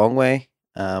was the wrong way.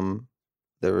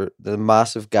 The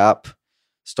massive gap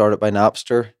started by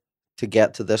Napster to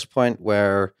get to this point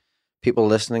where people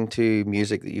listening to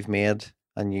music that you've made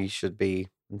and you should be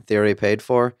in theory paid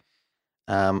for.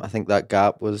 I think that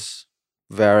gap was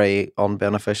very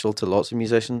unbeneficial to lots of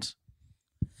musicians.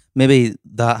 Maybe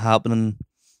that happening,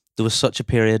 there was such a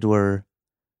period where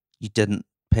you didn't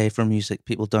pay for music,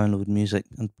 people download music,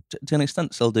 and to an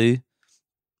extent still do.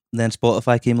 And then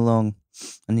Spotify came along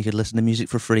and you could listen to music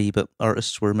for free, but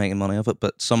artists were making money off it.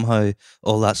 But somehow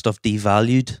all that stuff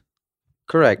devalued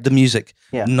Correct. the music.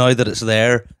 Yeah. Now that it's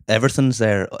there, everything's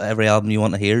there. Every album you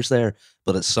want to hear is there,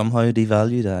 but it's somehow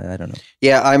devalued. I don't know.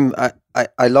 Yeah,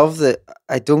 I love that.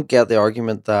 I don't get the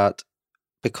argument that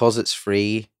because it's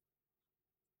free,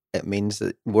 it means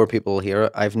that more people will hear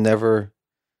it. I've never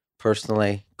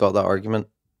personally got that argument.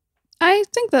 I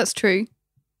think that's true.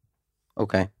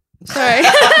 Okay. Sorry. Sorry,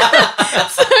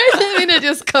 I didn't mean to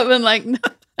just come and like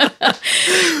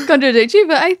contradict you,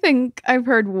 but I think I've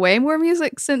heard way more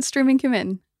music since streaming came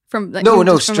in. From like No,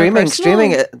 just from my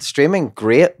streaming,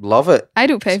 great, love it. I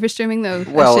don't pay for streaming though.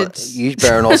 Well, you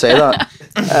better not say that.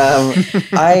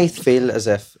 I feel as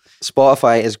if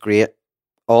Spotify is great.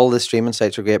 All the streaming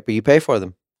sites are great, but you pay for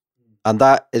them. And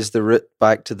that is the route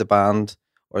back to the band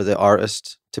or the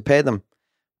artist to pay them.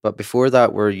 But before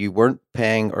that, where you weren't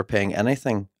paying or paying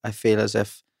anything, I feel as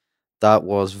if that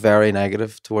was very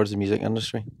negative towards the music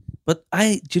industry. But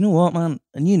do you know what, man?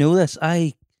 And you know this,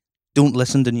 I don't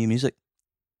listen to new music.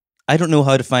 I don't know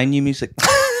how to find new music.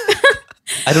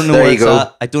 I don't know There where you it's go.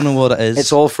 at. I don't know what it is.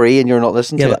 It's all free and you're not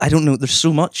listening yeah, to but it. I don't know. There's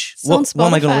so much. It's on What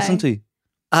am I going to Spotify. listen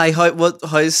to?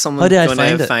 How's someone How do I going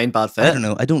find to it? find Bad Fit? I don't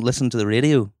know. I don't listen to the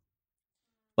radio.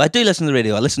 Well, I do listen to the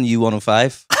radio. I listen to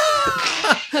U105.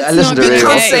 I listen to You radio.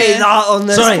 can't say that on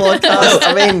this Sorry. podcast.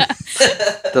 I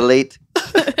mean, delete.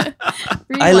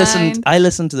 I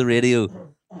listened to the radio.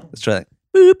 Let's try that.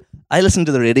 Boop. I listen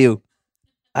to the radio.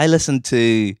 I listen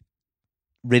to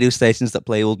radio stations that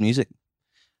play old music.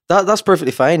 That's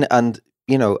perfectly fine. And,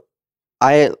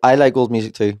 I like old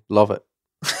music too. Love it.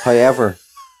 However,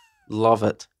 love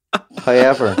it.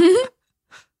 However,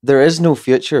 there is no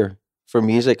future for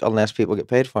music unless people get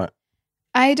paid for it.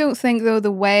 I don't think though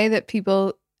the way that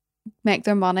people make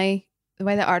their money, the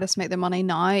way that artists make their money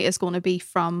now is going to be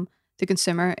from the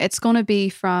consumer. It's going to be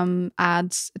from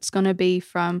ads. It's going to be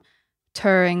from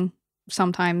touring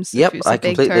sometimes. if Yep, it's a I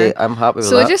big completely, tour. I'm happy with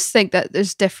So that. I just think that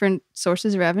there's different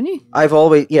sources of revenue. I've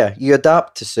always, you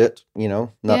adapt to suit, that's,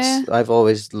 Yeah. I've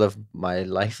always lived my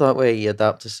life that way. You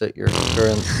adapt to suit your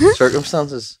current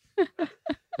circumstances.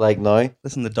 Like now.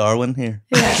 Listen to Darwin here.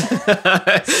 Yeah.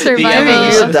 The Surviving You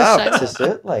evolution. of adapt the to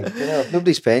suit. Like, if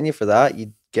nobody's paying you for that,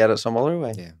 you get it some other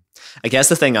way. Yeah. I guess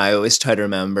the thing I always try to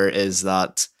remember is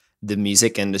that the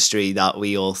music industry that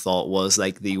we all thought was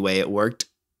like the way it worked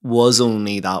was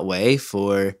only that way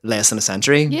for less than a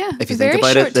century. Yeah, if you a think very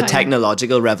about it, short the time.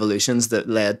 technological revolutions that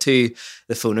led to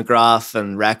the phonograph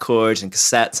and records and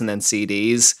cassettes and then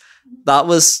CDs, that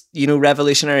was,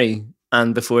 revolutionary.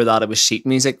 And before that, it was sheet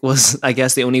music was, I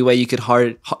guess, the only way you could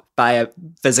buy a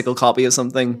physical copy of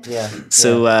something. Yeah.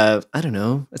 So I don't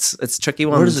know. It's a tricky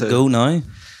one. Where does it go now?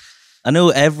 I know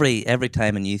every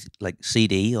time in youth, like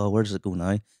CD, where does it go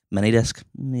now? Mini disc,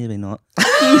 maybe not.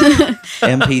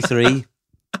 MP3,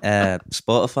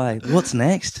 Spotify. What's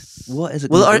next? What is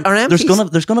it? Well, gonna be?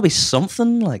 There's gonna be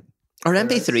something like. Are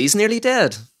MP3s nearly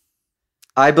dead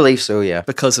I believe so, yeah.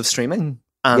 because of streaming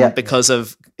and Yeah. because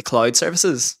of cloud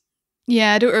services?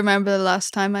 Yeah, I don't remember the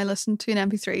last time I listened to an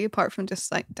MP3 apart from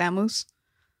just like demos.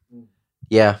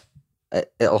 Yeah.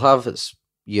 It'll have its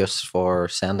use for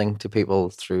sending to people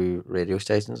through radio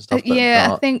stations and stuff. But Yeah, I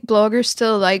not- think bloggers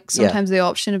still like Yeah. sometimes the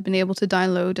option of being able to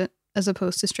download it as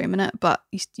opposed to streaming it, but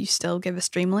you still give a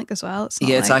stream link as well. It's not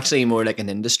Yeah, it's like- actually more like an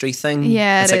industry thing.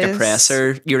 Yeah, it's it like a is.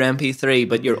 presser, your MP3,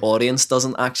 but your audience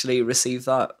doesn't actually receive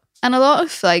that. And a lot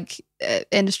of like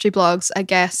industry blogs, I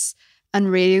guess, and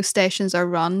radio stations are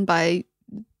run by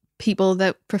people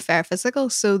that prefer physical.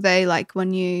 So they like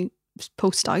when you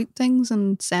post out things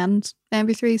and send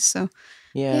MP3s. So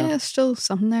yeah, yeah. it's still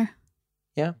something there.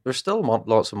 Yeah. There's still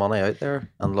lots of money out there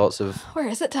and lots of. Where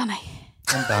is it, Danny?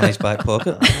 In Danny's back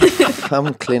pocket.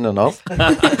 I'm cleaning up.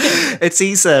 It's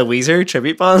these Weezer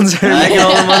tribute bands are making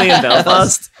all the money in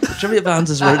Belfast. Tribute bands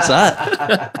is where it's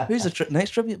at. Who's the next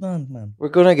tribute band, man? We're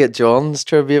going to get John's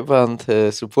tribute band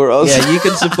to support us. Yeah, you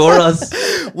can support us.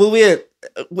 Well,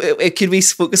 could we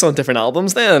focus on different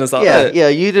albums then? Is that Yeah, it? yeah,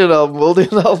 you do an album, we'll do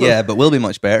an album. Yeah, but we'll be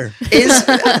much better.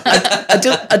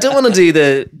 I don't want to do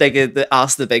the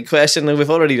ask the big question. And we've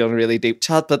already done a really deep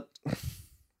chat, but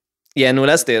yeah, no,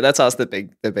 let's do it. Let's ask the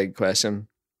big question.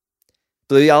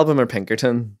 Blue Album or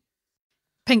Pinkerton?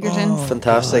 Pinkerton. Oh,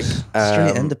 Fantastic. God.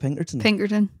 Straight Um, into Pinkerton.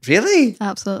 Pinkerton. Really?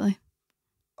 Absolutely.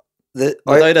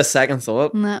 Without a second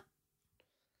thought. Nah.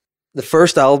 The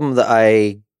first album that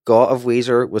I got of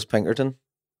Weezer was Pinkerton.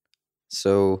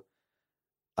 So,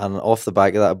 and off the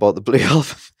back of that, I bought the Blue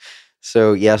album.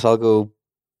 So, yes, I'll go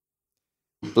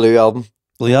Blue album.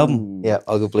 Blue album. Yeah,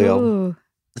 I'll go Blue album. Ooh,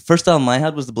 The first album I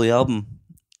had was the Blue album,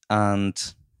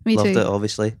 and me loved too. it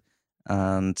obviously,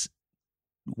 and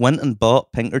went and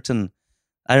bought Pinkerton.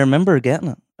 I remember getting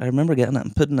it.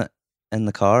 And putting it in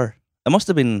the car. It must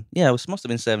have been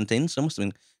 17, so it must have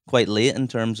been quite late in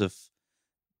terms of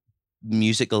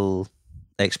musical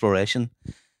exploration.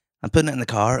 And putting it in the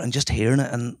car and just hearing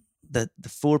it, and the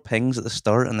four pings at the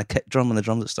start and the kick drum and the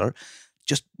drums at the start,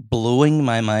 just blowing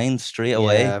my mind straight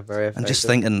away. Yeah, very effective. And just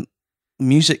thinking,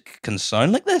 music can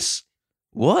sound like this.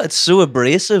 What? It's so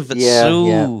abrasive. It's Yeah, so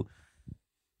yeah.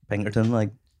 Pinkerton like.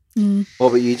 Mm. What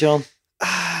about you, John?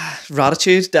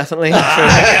 Gratitude, definitely.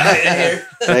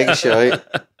 Big shout.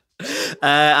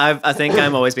 I think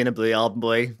I'm always been a Blue Album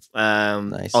boy.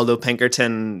 Nice. Although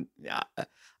Pinkerton, yeah,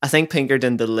 I think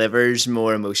Pinkerton delivers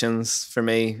more emotions for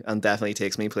me and definitely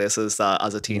takes me places that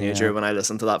as a teenager, Yeah. when I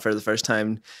listened to that for the first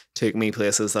time, took me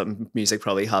places that music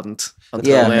probably hadn't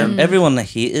until Yeah. then. Everyone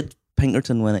hated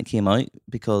Pinkerton when it came out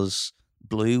because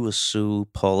Blue was so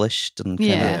polished and kind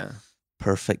Yeah. of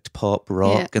perfect pop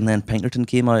rock, and then Pinkerton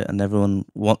came out and everyone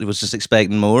was just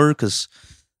expecting more because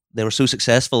they were so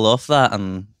successful off that,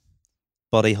 and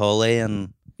Buddy Holly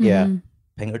and Yeah. Mhm.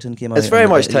 Pinkerton came out. It's very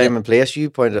and much it- time and place. You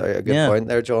pointed out a good Yeah. point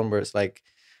there, John, where it's like,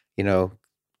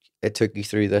 it took you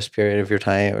through this period of your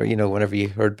time, or, whenever you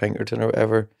heard Pinkerton or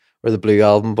whatever, or the Blue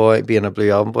Album boy, being a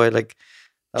Blue Album boy, like,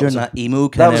 during that emo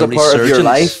that kind was of a part of your resurgence.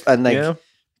 life, and like, Yeah.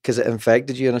 because it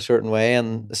infected you in a certain way,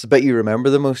 and it's the bit you remember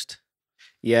the most.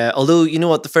 Yeah, although you know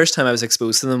what, the first time I was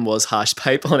exposed to them was Hash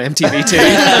Pipe on MTV2.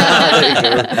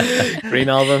 There Green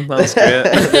Album, that was great.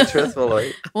 The truthful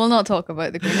light. We'll not talk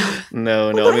about the green album.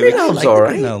 No, Well, maybe Green Album's Like the alright.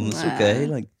 Green Album, it's okay.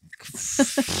 Nah. Like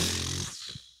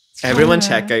everyone Yeah.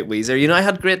 check out Weezer. I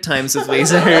had great times with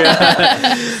Weezer.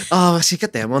 Oh, I should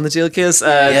get them on the jail case.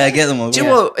 yeah, get them over. Do you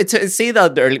know what? See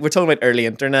that we're talking about early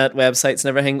internet websites and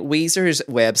everything. Weezer's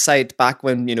website, back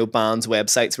when bands'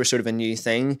 websites were sort of a new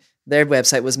thing, their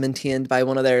website was maintained by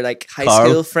one of their like high Carl.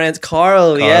 school friends,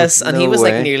 Carl. Yes, and he No was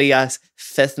way. like nearly a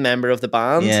fifth member of the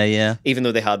band. Yeah. Even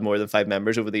though they had more than 5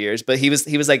 members over the years, but he was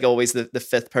like always the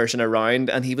fifth person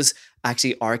around, and he was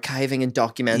actually archiving and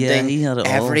documenting Yeah, he had it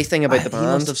all. everything about the He must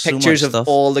band, have so pictures much of stuff.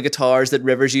 all the guitars that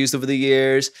Rivers used over the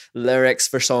years, lyrics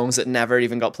for songs that never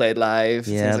even got played live,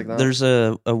 Yeah, things like that. there's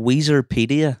a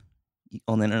Weezerpedia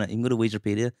on the internet. You can go to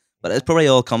Weezerpedia, but it probably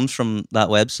all comes from that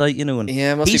website, And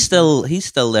Yeah, it must he's be-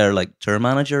 still there, like tour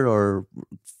manager or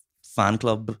fan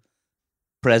club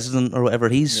president or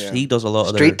whatever. Yeah. He does a lot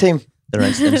of Street team. their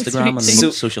Instagram and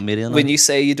So, social media. now. When you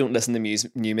say you don't listen to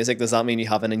new music, does that mean you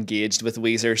haven't engaged with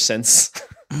Weezer since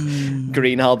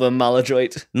Green Album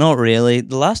Maladroit? Not really.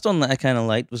 The last one that I kind of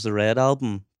liked was the Red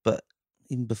album, but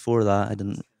even before that, I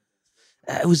didn't.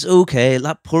 It was okay.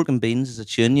 That Pork and Beans is a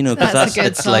tune, you know, because That's a good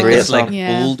it's song. like Great it's like song.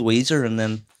 Yeah. old Weezer, and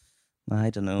then I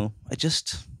don't know. I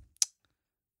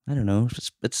don't know.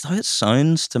 It's how it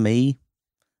sounds to me.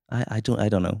 I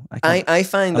don't know. I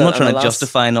find I'm that not trying in to the last-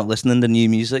 justify not listening to new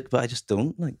music, but I just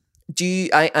don't like.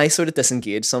 I sort of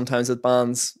disengage sometimes with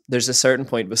bands. There's a certain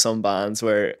point with some bands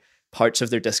where parts of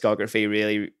their discography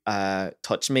really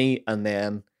touch me, and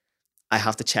then I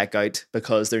have to check out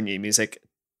because their new music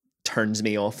turns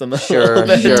me off them. A Sure, little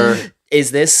bit. sure.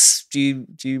 Is this do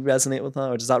you resonate with that,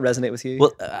 or does that resonate with you?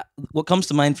 Well, what comes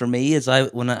to mind for me is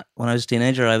when I was a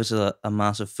teenager, I was a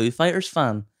massive Foo Fighters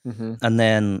fan, Mhm. and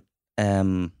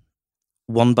then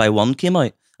One by One came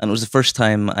out, and it was the first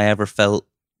time I ever felt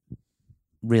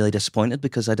really disappointed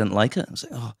because I didn't like it. I was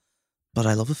like, oh, but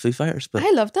I love the Foo Fighters, but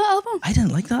I loved that album. I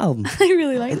didn't like that album. I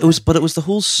really liked It was the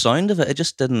whole sound of it. It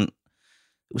just didn't.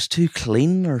 It was too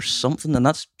clean or something, and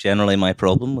that's generally my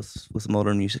problem with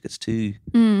modern music. It's too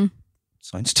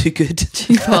sounds too good.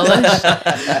 Too polished.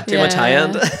 Too much high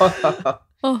end.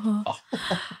 Oh.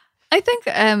 I think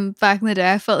back in the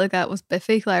day, I felt like that was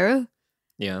Biffy Clyro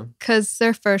Yeah. because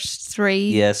their first three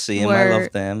Yeah, same. I were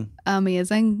love them.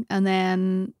 amazing, and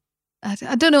then I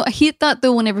don't know. I hate that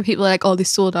though. Whenever people are like, "Oh, they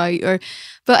sold out,"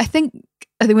 but I think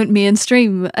they went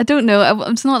mainstream. I don't know.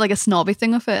 It's not like a snobby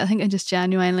thing with it. I think I just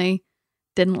genuinely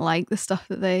didn't like the stuff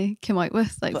that they came out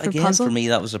with, like But for again, Puzzle. for me,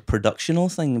 that was a productional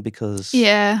thing because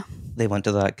Yeah, they went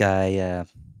to that guy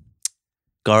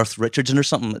Garth Richardson or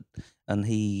something, and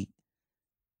he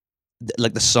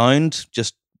like the sound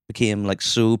just became like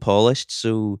so polished,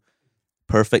 so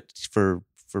perfect for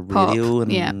Pop, radio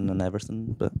and yeah. and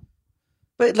everything. But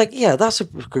like, yeah, that's a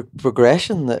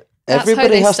progression that That's how everybody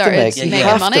they has to started make. making You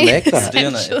have money. to make Doing that. it.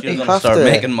 If Essentially. you're You going to have start to-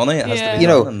 making money, it has Yeah. to be You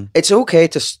know, done, and- it's okay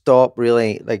to stop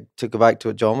really, like, to go back to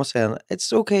what John was saying,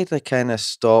 it's okay to kind of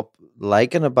stop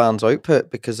liking a band's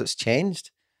output because it's changed.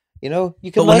 You know,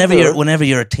 you can But like whenever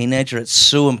you're a teenager, it's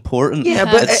so important. yeah, Yeah.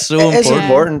 but it's it, so it is important.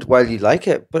 important while you like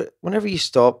it. But whenever you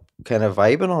stop kind of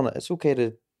vibing on it, it's okay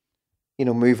to,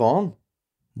 move on.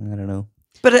 I don't know.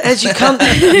 But it is, you can't,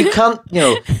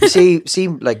 see,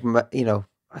 like,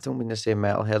 I don't mean to say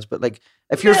metalheads, but like,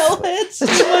 if you're, Metalheads.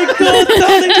 Oh my god,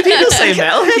 darling, Did people say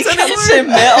metalheads You can't anymore? say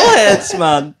metalheads,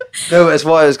 man. no, it's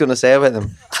what I was going to say about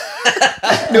them.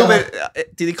 No,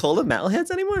 but do they call them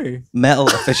metalheads anymore? Metal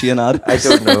aficionado. I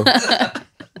don't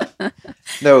know.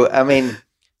 No, I mean,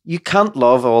 you can't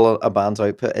love all a band's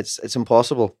output. It's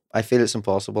impossible. I feel it's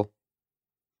impossible.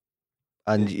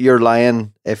 And you're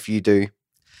lying if you do.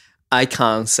 I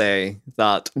can say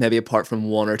that maybe apart from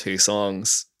one or two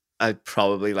songs, I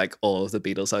probably like all of the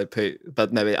Beatles output,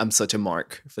 but maybe I'm such a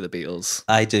mark for the Beatles.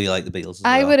 I do like the Beatles. As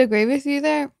I well. would agree with you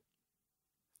there.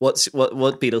 What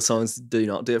Beatles songs do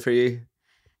not do it for you?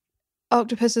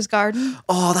 Octopus's Garden.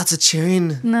 Oh, that's a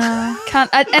tune. No, can't.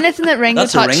 Anything that Ringo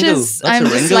That's a Ringo. touches, That's I'm a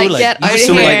just Ringo. like, Like, get you out of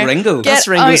so here. like Ringo. Get That's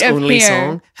Ringo's out of only here.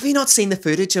 song. Have you not seen the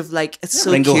footage of like it's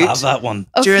so Ringo cute? have that one.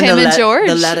 Of During him the and George,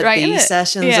 the Let It writing Be it.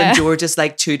 sessions, Yeah. and George is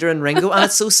like tutoring Ringo, and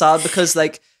it's so sad because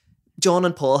like John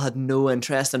and Paul had no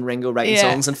interest in Ringo writing Yeah.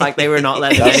 songs. In fact, they were not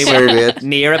letting That's so anyone weird.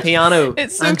 near a piano.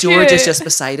 It's so and George is cute. just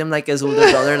beside him like his older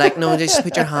brother, like, no, just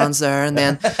put your hands there, and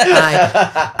then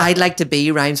I'd like to be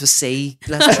rhymes with C.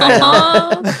 Let's try that.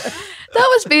 Aw. That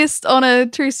was based on a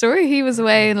true story. He was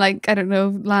away in, like, I don't know,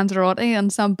 Lanzarote on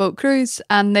some boat cruise,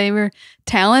 and they were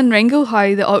telling Ringo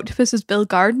how the octopuses build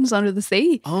gardens under the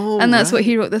sea. Oh, And that's what right.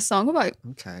 he wrote this song about.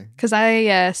 Okay. Because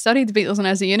I studied the Beatles when I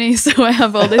was at uni, so I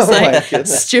have all this Oh my like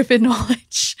goodness. stupid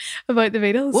knowledge about the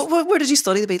Beatles. Where did you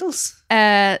study the Beatles?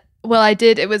 Well, I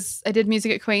did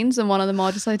music at Queen's, and one of the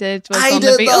modules I did was I on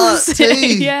did the Beatles. that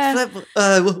too. Yeah.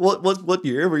 What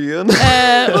year were you in?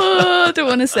 I don't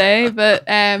want to say, but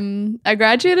I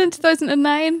graduated in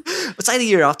 2009. Was I the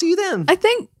year after you then? I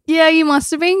think, yeah, you must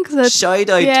have been. Cause Shout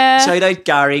out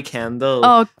Gary Kendall.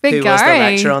 Oh, big who was the Gary.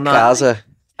 lecturer on that. Gaza.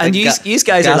 And you guys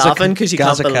are Gaza- laughing because you can't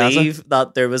Gaza Kaza. believe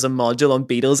that there was a module on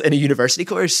Beatles in a university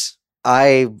course.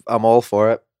 I am all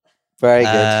for it. Very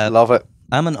good. Love it.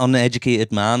 I'm an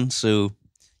uneducated man, so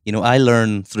I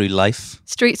learn through life.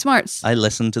 Street smarts. I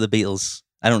listen to the Beatles.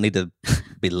 I don't need to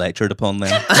be lectured upon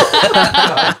them.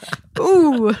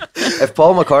 Ooh. If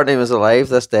Paul McCartney was alive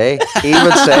this day, he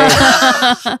would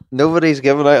say, nobody's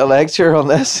giving out a lecture on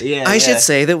this. Yeah, I should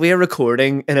say that we are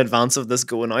recording in advance of this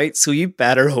going out, so you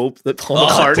better hope that Paul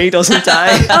McCartney doesn't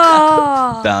die.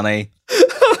 Oh. Danny.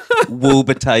 Woe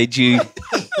betide you.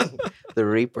 The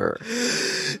Reaper.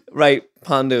 Right,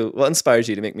 Pando, what inspires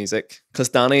you to make music? Because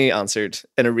Danny answered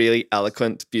in a really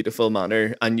eloquent, beautiful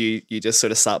manner, and you just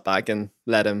sort of sat back and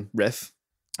let him riff.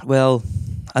 Well,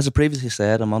 as I previously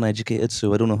said, I'm uneducated,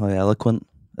 so I don't know how eloquent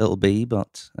it'll be,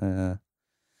 but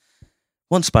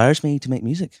what inspires me to make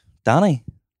music? Danny,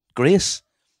 Grace,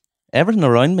 everything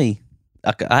around me.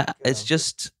 It's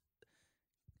just,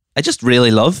 I just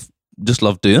really love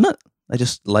doing it. I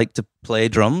just like to play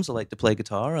drums. I like to play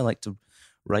guitar. I like to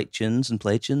write tunes and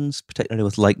play tunes, particularly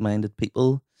with like-minded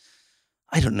people.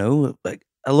 I don't know, like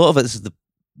a lot of it is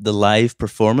the live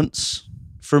performance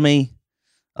for me.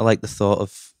 I like the thought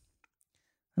of,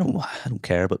 I don't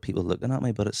care about people looking at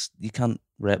me, but you can't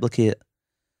replicate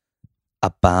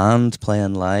a band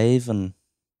playing live and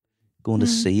going to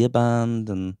see a band.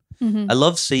 And I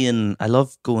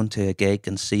love going to a gig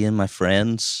and seeing my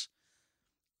friends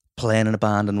playing in a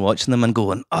band and watching them and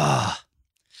going, I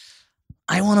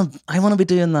want to be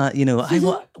doing that, you know.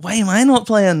 Why am I not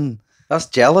playing? That's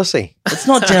jealousy. It's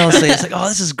not jealousy. It's like,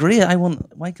 this is great.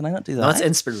 Why can I not do that? That's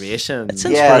inspiration. It's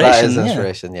Yeah, that is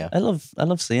inspiration, yeah. inspiration. Yeah. I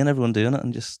love seeing everyone doing it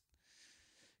and just,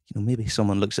 you know, maybe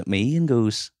someone looks at me and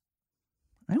goes,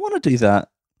 I want to do that.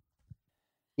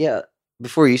 Yeah.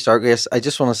 Before you start, Grace, I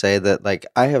just want to say that like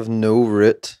I have no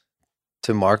route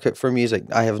to market for music.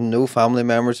 I have no family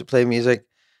members that play music.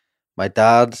 My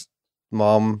dad,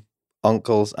 mom,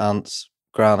 uncles, aunts,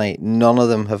 granny, none of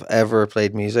them have ever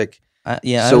played music.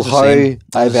 So how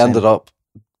I've ended up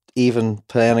even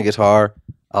playing a guitar,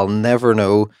 I'll never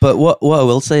know. But what I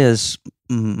will say is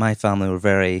my family were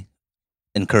very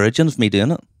encouraging of me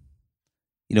doing it.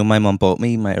 You know, my mum bought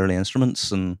me my early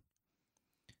instruments and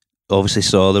obviously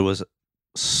saw there was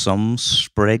some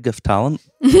sprig of talent.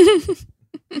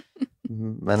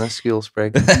 Minuscule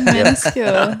sprig. Minuscule.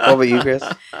 What about you, Grace?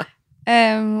 But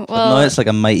now Well, it's like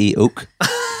a mighty oak.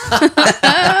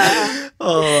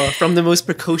 From the most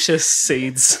precocious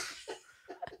seeds,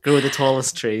 grow the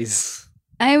tallest trees.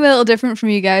 I'm a little different from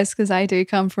you guys because I do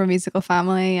come from a musical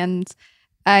family, and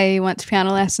I went to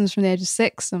piano lessons from the age of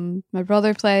 6, and my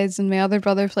brother plays, and my other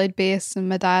brother played bass, and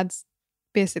my dad's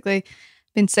basically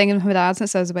been singing with my dad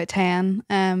since I was about 10.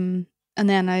 And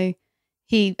then I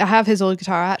have his old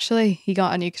guitar actually. He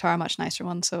got a new guitar, a much nicer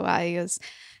one, so I was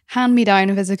hand me down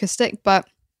of his acoustic. But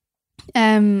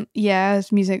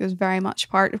his music was very much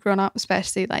part of growing up,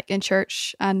 especially like in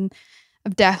church, and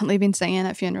I've definitely been singing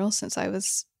at funerals since I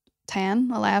was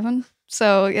 10, 11.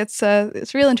 So it's a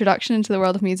real introduction into the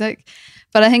world of music.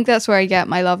 But I think that's where I get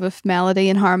my love of melody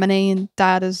and harmony, and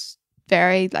Dad is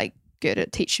very like good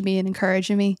at teaching me and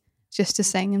encouraging me just to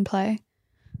sing and play.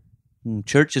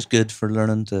 Church is good for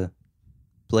learning to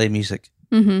play music.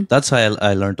 Mm-hmm. That's how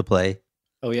I learned to play.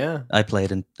 Oh yeah. I play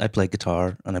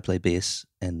guitar and I play bass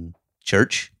in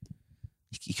church.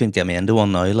 You couldn't get me into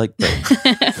one now, like,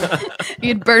 but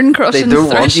You'd burn crushing They don't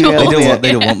want you threshold. in.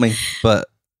 they don't want me. But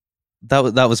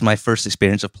that was my first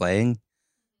experience of playing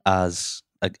as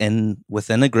like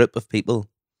within a group of people.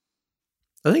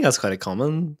 I think that's quite a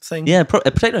common thing. Yeah,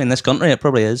 particularly in this country, it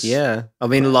probably is. Yeah, I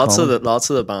mean, lots of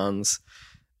common. the bands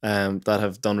that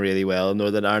have done really well in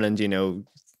Northern Ireland, you know,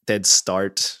 did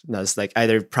start as like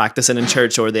either practicing in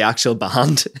church or the actual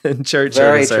band in church or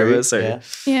Very in true. service. Or, Yeah.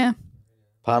 Yeah.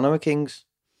 Panama Kings.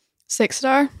 6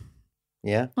 Star,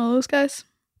 Yeah. all those guys.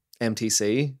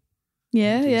 MTC,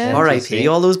 Yeah, yeah. R.I.P.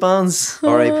 all those bands.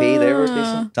 R.I.P. They were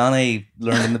decent. Danny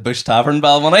learned in the Bush Tavern,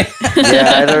 Balmoney.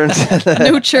 Yeah, I learned.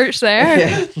 No church there.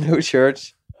 Yeah, no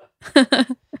church.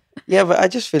 Yeah, but I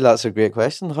just feel that's a great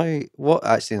question. What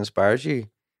actually inspires you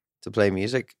to play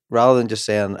music, rather than just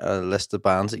saying a list of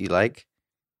bands that you like?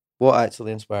 What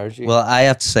actually inspires you? Well, I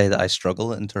have to say that I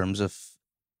struggle in terms of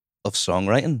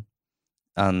songwriting,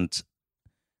 and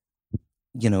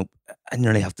you know, I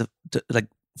nearly have to like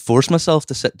force myself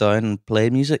to sit down and play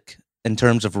music. In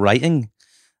terms of writing,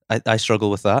 I struggle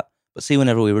with that. But see,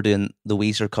 whenever we were doing the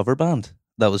Weezer cover band,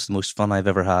 that was the most fun I've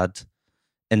ever had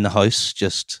in the house.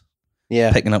 Just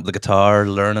yeah, picking up the guitar,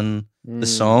 learning the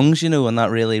songs, you know, and that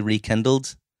really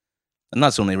rekindled. And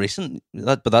that's only recent,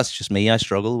 but that's just me. I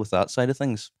struggle with that side of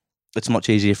things. It's much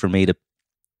easier for me to,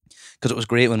 because it was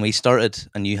great when we started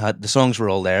and the songs were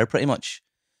all there pretty much.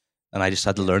 And I just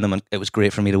had to learn them. And it was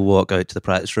great for me to walk out to the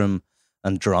practice room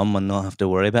and drum and not have to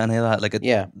worry about any of that. Like,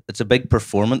 it's a big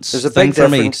performance There's a thing big for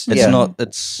me. difference, It's yeah. not,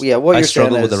 it's, Yeah, what I you're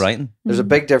struggle saying with the is writing. there's a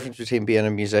big difference between being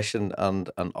a musician and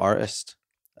an artist.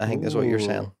 I think that's what you're Ooh.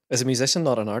 saying. Is a musician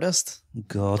not an artist?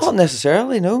 God. Not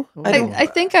necessarily, no. I don't. I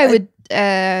think I would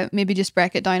maybe just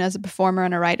break it down as a performer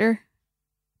and a writer.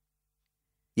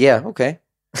 Yeah, okay.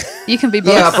 You can be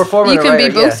both. Yeah, a performer You and a can be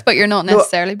writer, both, yeah. but you're not No,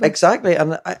 necessarily both. Exactly,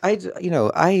 and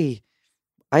I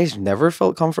I've never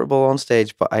felt comfortable on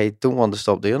stage, but I don't want to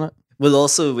stop doing it. Well,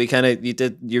 also we kind of you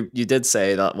did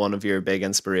say that one of your big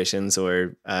inspirations,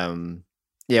 or one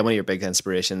of your big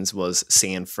inspirations was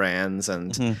seeing friends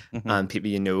and and people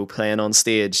you know playing on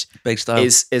stage. Big style.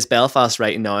 Is Belfast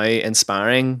right now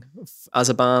inspiring as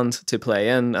a band to play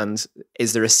in, and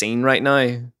is there a scene right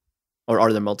now, or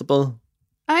are there multiple?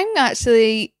 I'm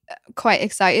actually quite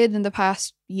excited. In the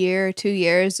past year or 2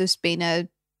 years, there's been a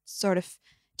sort of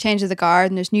change of the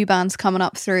guard, and there's new bands coming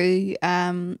up through,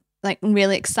 like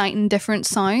really exciting different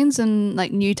sounds and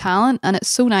like new talent, and it's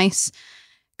so nice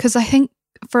because I think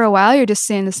for a while you're just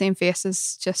seeing the same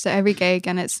faces just at every gig,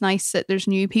 and it's nice that there's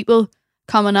new people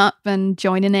coming up and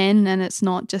joining in, and it's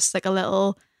not just like a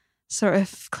little sort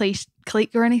of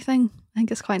clique or anything. I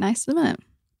think it's quite nice, isn't it?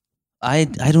 I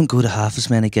don't go to half as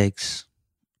many gigs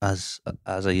as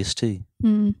I used to,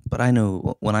 but I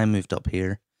know when I moved up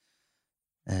here,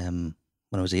 when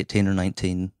I was 18 or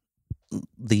 19,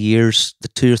 the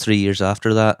 2 or 3 years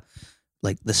after that,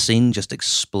 like the scene just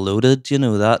exploded. You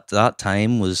know, that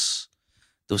time was,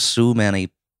 there was so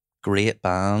many great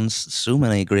bands, so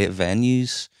many great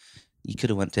venues. You could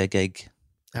have went to a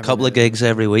couple of gigs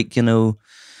every week, you know.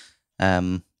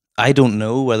 I don't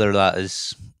know whether that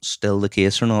is still the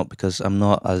case or not, because I'm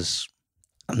not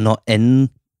in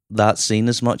that scene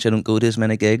as much. I don't go to as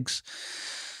many gigs.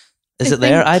 Is it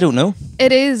there? I don't know.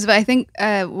 It is, but I think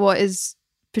what is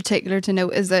particular to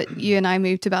note is that you and I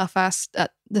moved to Belfast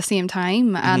at the same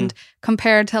time, and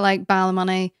compared to like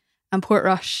Ballymoney and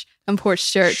Portrush and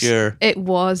Portchurch, Sure. it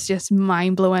was just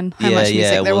mind blowing how much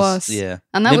music there was. Yeah,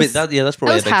 and that maybe was that's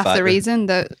probably that was a big half factor. the reason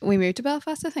that we moved to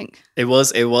Belfast. I think It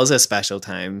was a special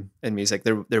time in music.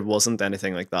 There wasn't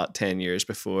anything like that 10 years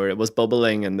before. It was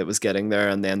bubbling and it was getting there,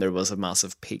 and then there was a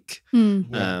massive peak.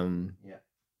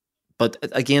 But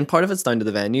again, part of it's down to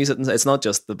the venues. It's not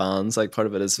just the bands. Like part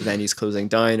of it is venues closing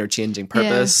down or changing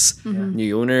purpose,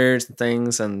 new owners and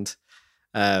things. And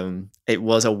it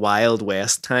was a Wild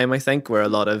West time, I think, where a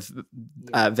lot of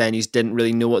venues didn't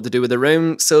really know what to do with the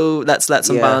room. So let's let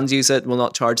some bands use it. We'll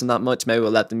not charge them that much. Maybe we'll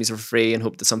let them use it for free and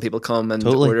hope that some people come and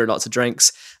order lots of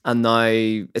drinks. And now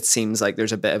it seems like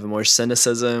there's a bit of a more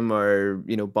cynicism, or,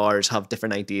 you know, bars have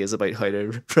different ideas about how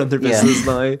to run their business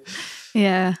now.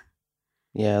 Yeah.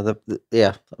 Yeah,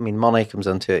 I mean, money comes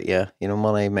into it. Yeah, you know,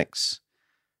 money makes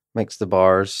the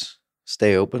bars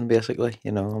stay open, basically.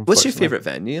 You know, what's your favorite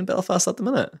venue in Belfast at the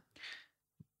minute?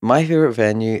 My favorite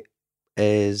venue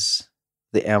is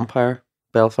the Empire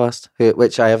Belfast,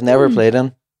 which I have never played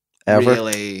in ever.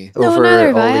 Really? Over neither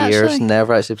have all I, the years, actually.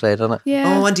 never actually played in it.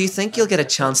 Yeah. Oh, and do you think you'll get a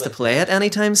chance to play it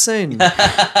anytime soon?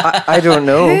 I don't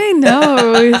know. Who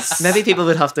knows? Maybe people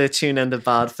would have to tune into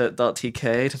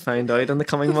badfit.tk to find out in the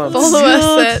coming months. Follow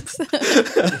us.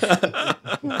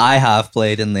 I have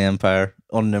played in the Empire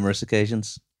on numerous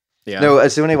occasions. Yeah. No,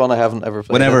 it's the only one I haven't ever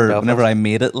played. Whenever I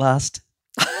made it last.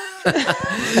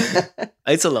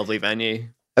 It's a lovely venue.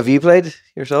 Have you played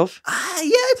yourself? Yeah,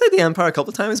 I played the Empire a couple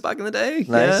of times back in the day.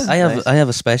 Nice. Yeah. I have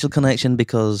a special connection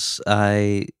because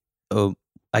I got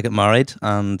married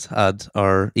and had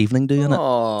our evening do in it.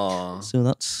 Aww. So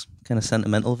that's kind of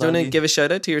sentimental Do you value. want to give a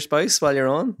shout out to your spouse while you're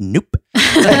on? Nope.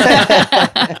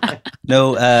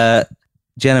 No,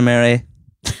 Jenna Mary.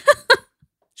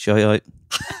 Shout out.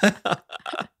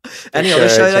 Any Shout other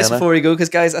out, shout outs Jenna. before we go? Because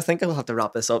guys, I think I'll have to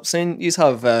wrap this up soon. You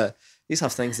have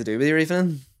things to do with your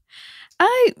evening.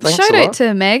 Thanks Shout a out lot.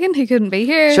 to Megan, who couldn't be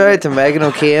here. Shout out to Megan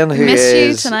O'Kane, who Missed you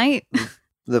is tonight.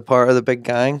 the part of the big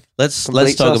gang. Let's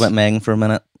Complete talk us. about Megan for a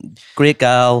minute. Great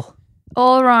gal.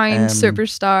 All round Um,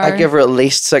 superstar. I give her at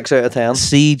least 6 out of 10.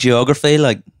 See geography,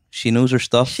 like she knows her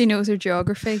stuff. She knows her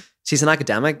geography. She's an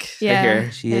academic. I Yeah.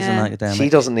 hear. She is an Yeah. academic. She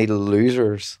doesn't need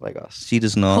losers like us. She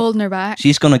does not. Holding her back.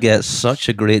 She's gonna get such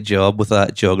a great job with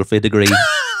that geography degree.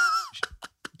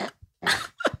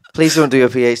 Please don't do a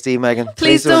PhD, Megan.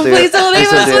 Please don't do it. leave us.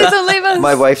 do it. Please don't leave us.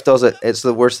 My wife does it. It's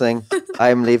the worst thing.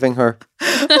 I'm leaving her.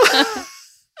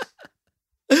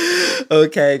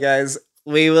 Okay, guys,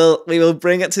 we will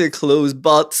bring it to a close,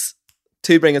 but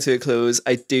to bring it to a close,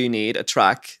 I do need a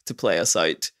track to play us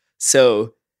out.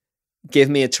 So, give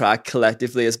me a track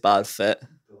collectively as Bad Fit.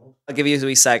 I'll give you a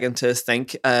wee second to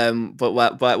think. But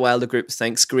while the group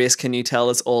thinks, Grace, can you tell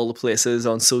us all the places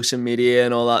on social media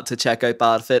and all that to check out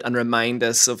Bad Fit, and remind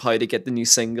us of how to get the new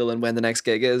single and when the next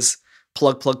gig is?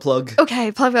 Plug.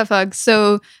 Okay, plug.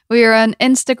 So we are on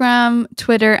Instagram,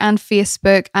 Twitter, and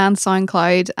Facebook, and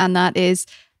SoundCloud, and that is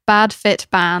Bad Fit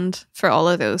Band for all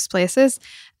of those places.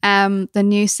 The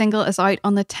new single is out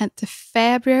on the 10th of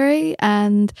February,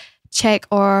 and check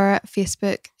our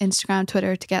Facebook, Instagram,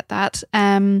 Twitter to get that.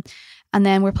 And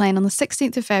then we're playing on the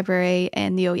 16th of February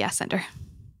in the Oh Yeah Centre.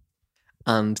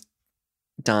 And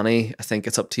Danny, I think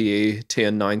it's up to you to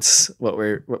announce what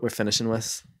we're finishing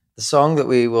with. The song that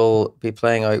we will be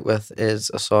playing out with is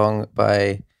a song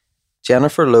by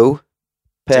Jennifer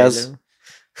Lopez.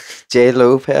 J.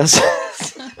 Lopez.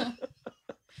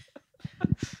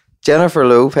 Jennifer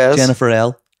Lopez. Jennifer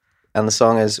L. And the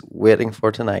song is Waiting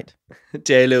for Tonight.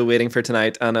 J-Lo, Waiting for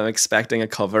Tonight, and I'm expecting a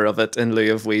cover of it in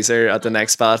lieu of Weezer at the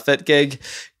next Badfit gig.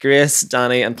 Grace,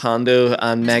 Danny and Pando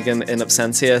and Megan in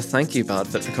absentia, thank you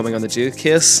Badfit for coming on the Jewel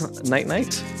Case. Night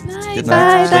night. Good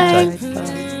night. Bye. Sleep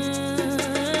tight.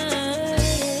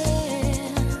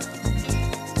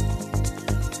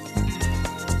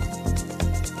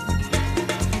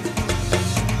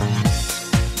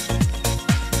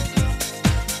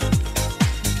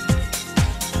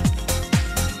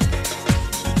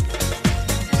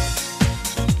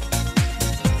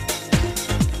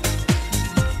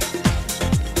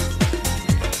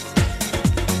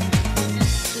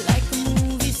 Like a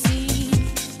movie scene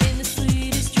in the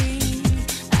sweetest dream,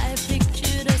 I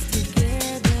pictured us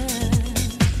together.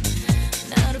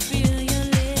 Now to feel your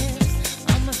lips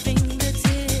on my fingertips,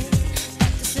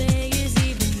 have to say is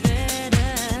even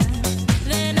better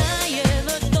than I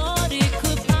ever thought it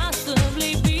could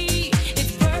possibly be.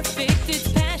 It's perfect,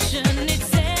 it's passion, it's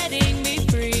setting me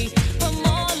free from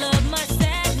all of my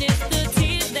sadness, the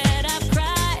tears that I've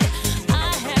cried.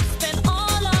 I have spent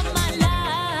all of my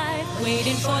life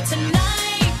waiting for tonight.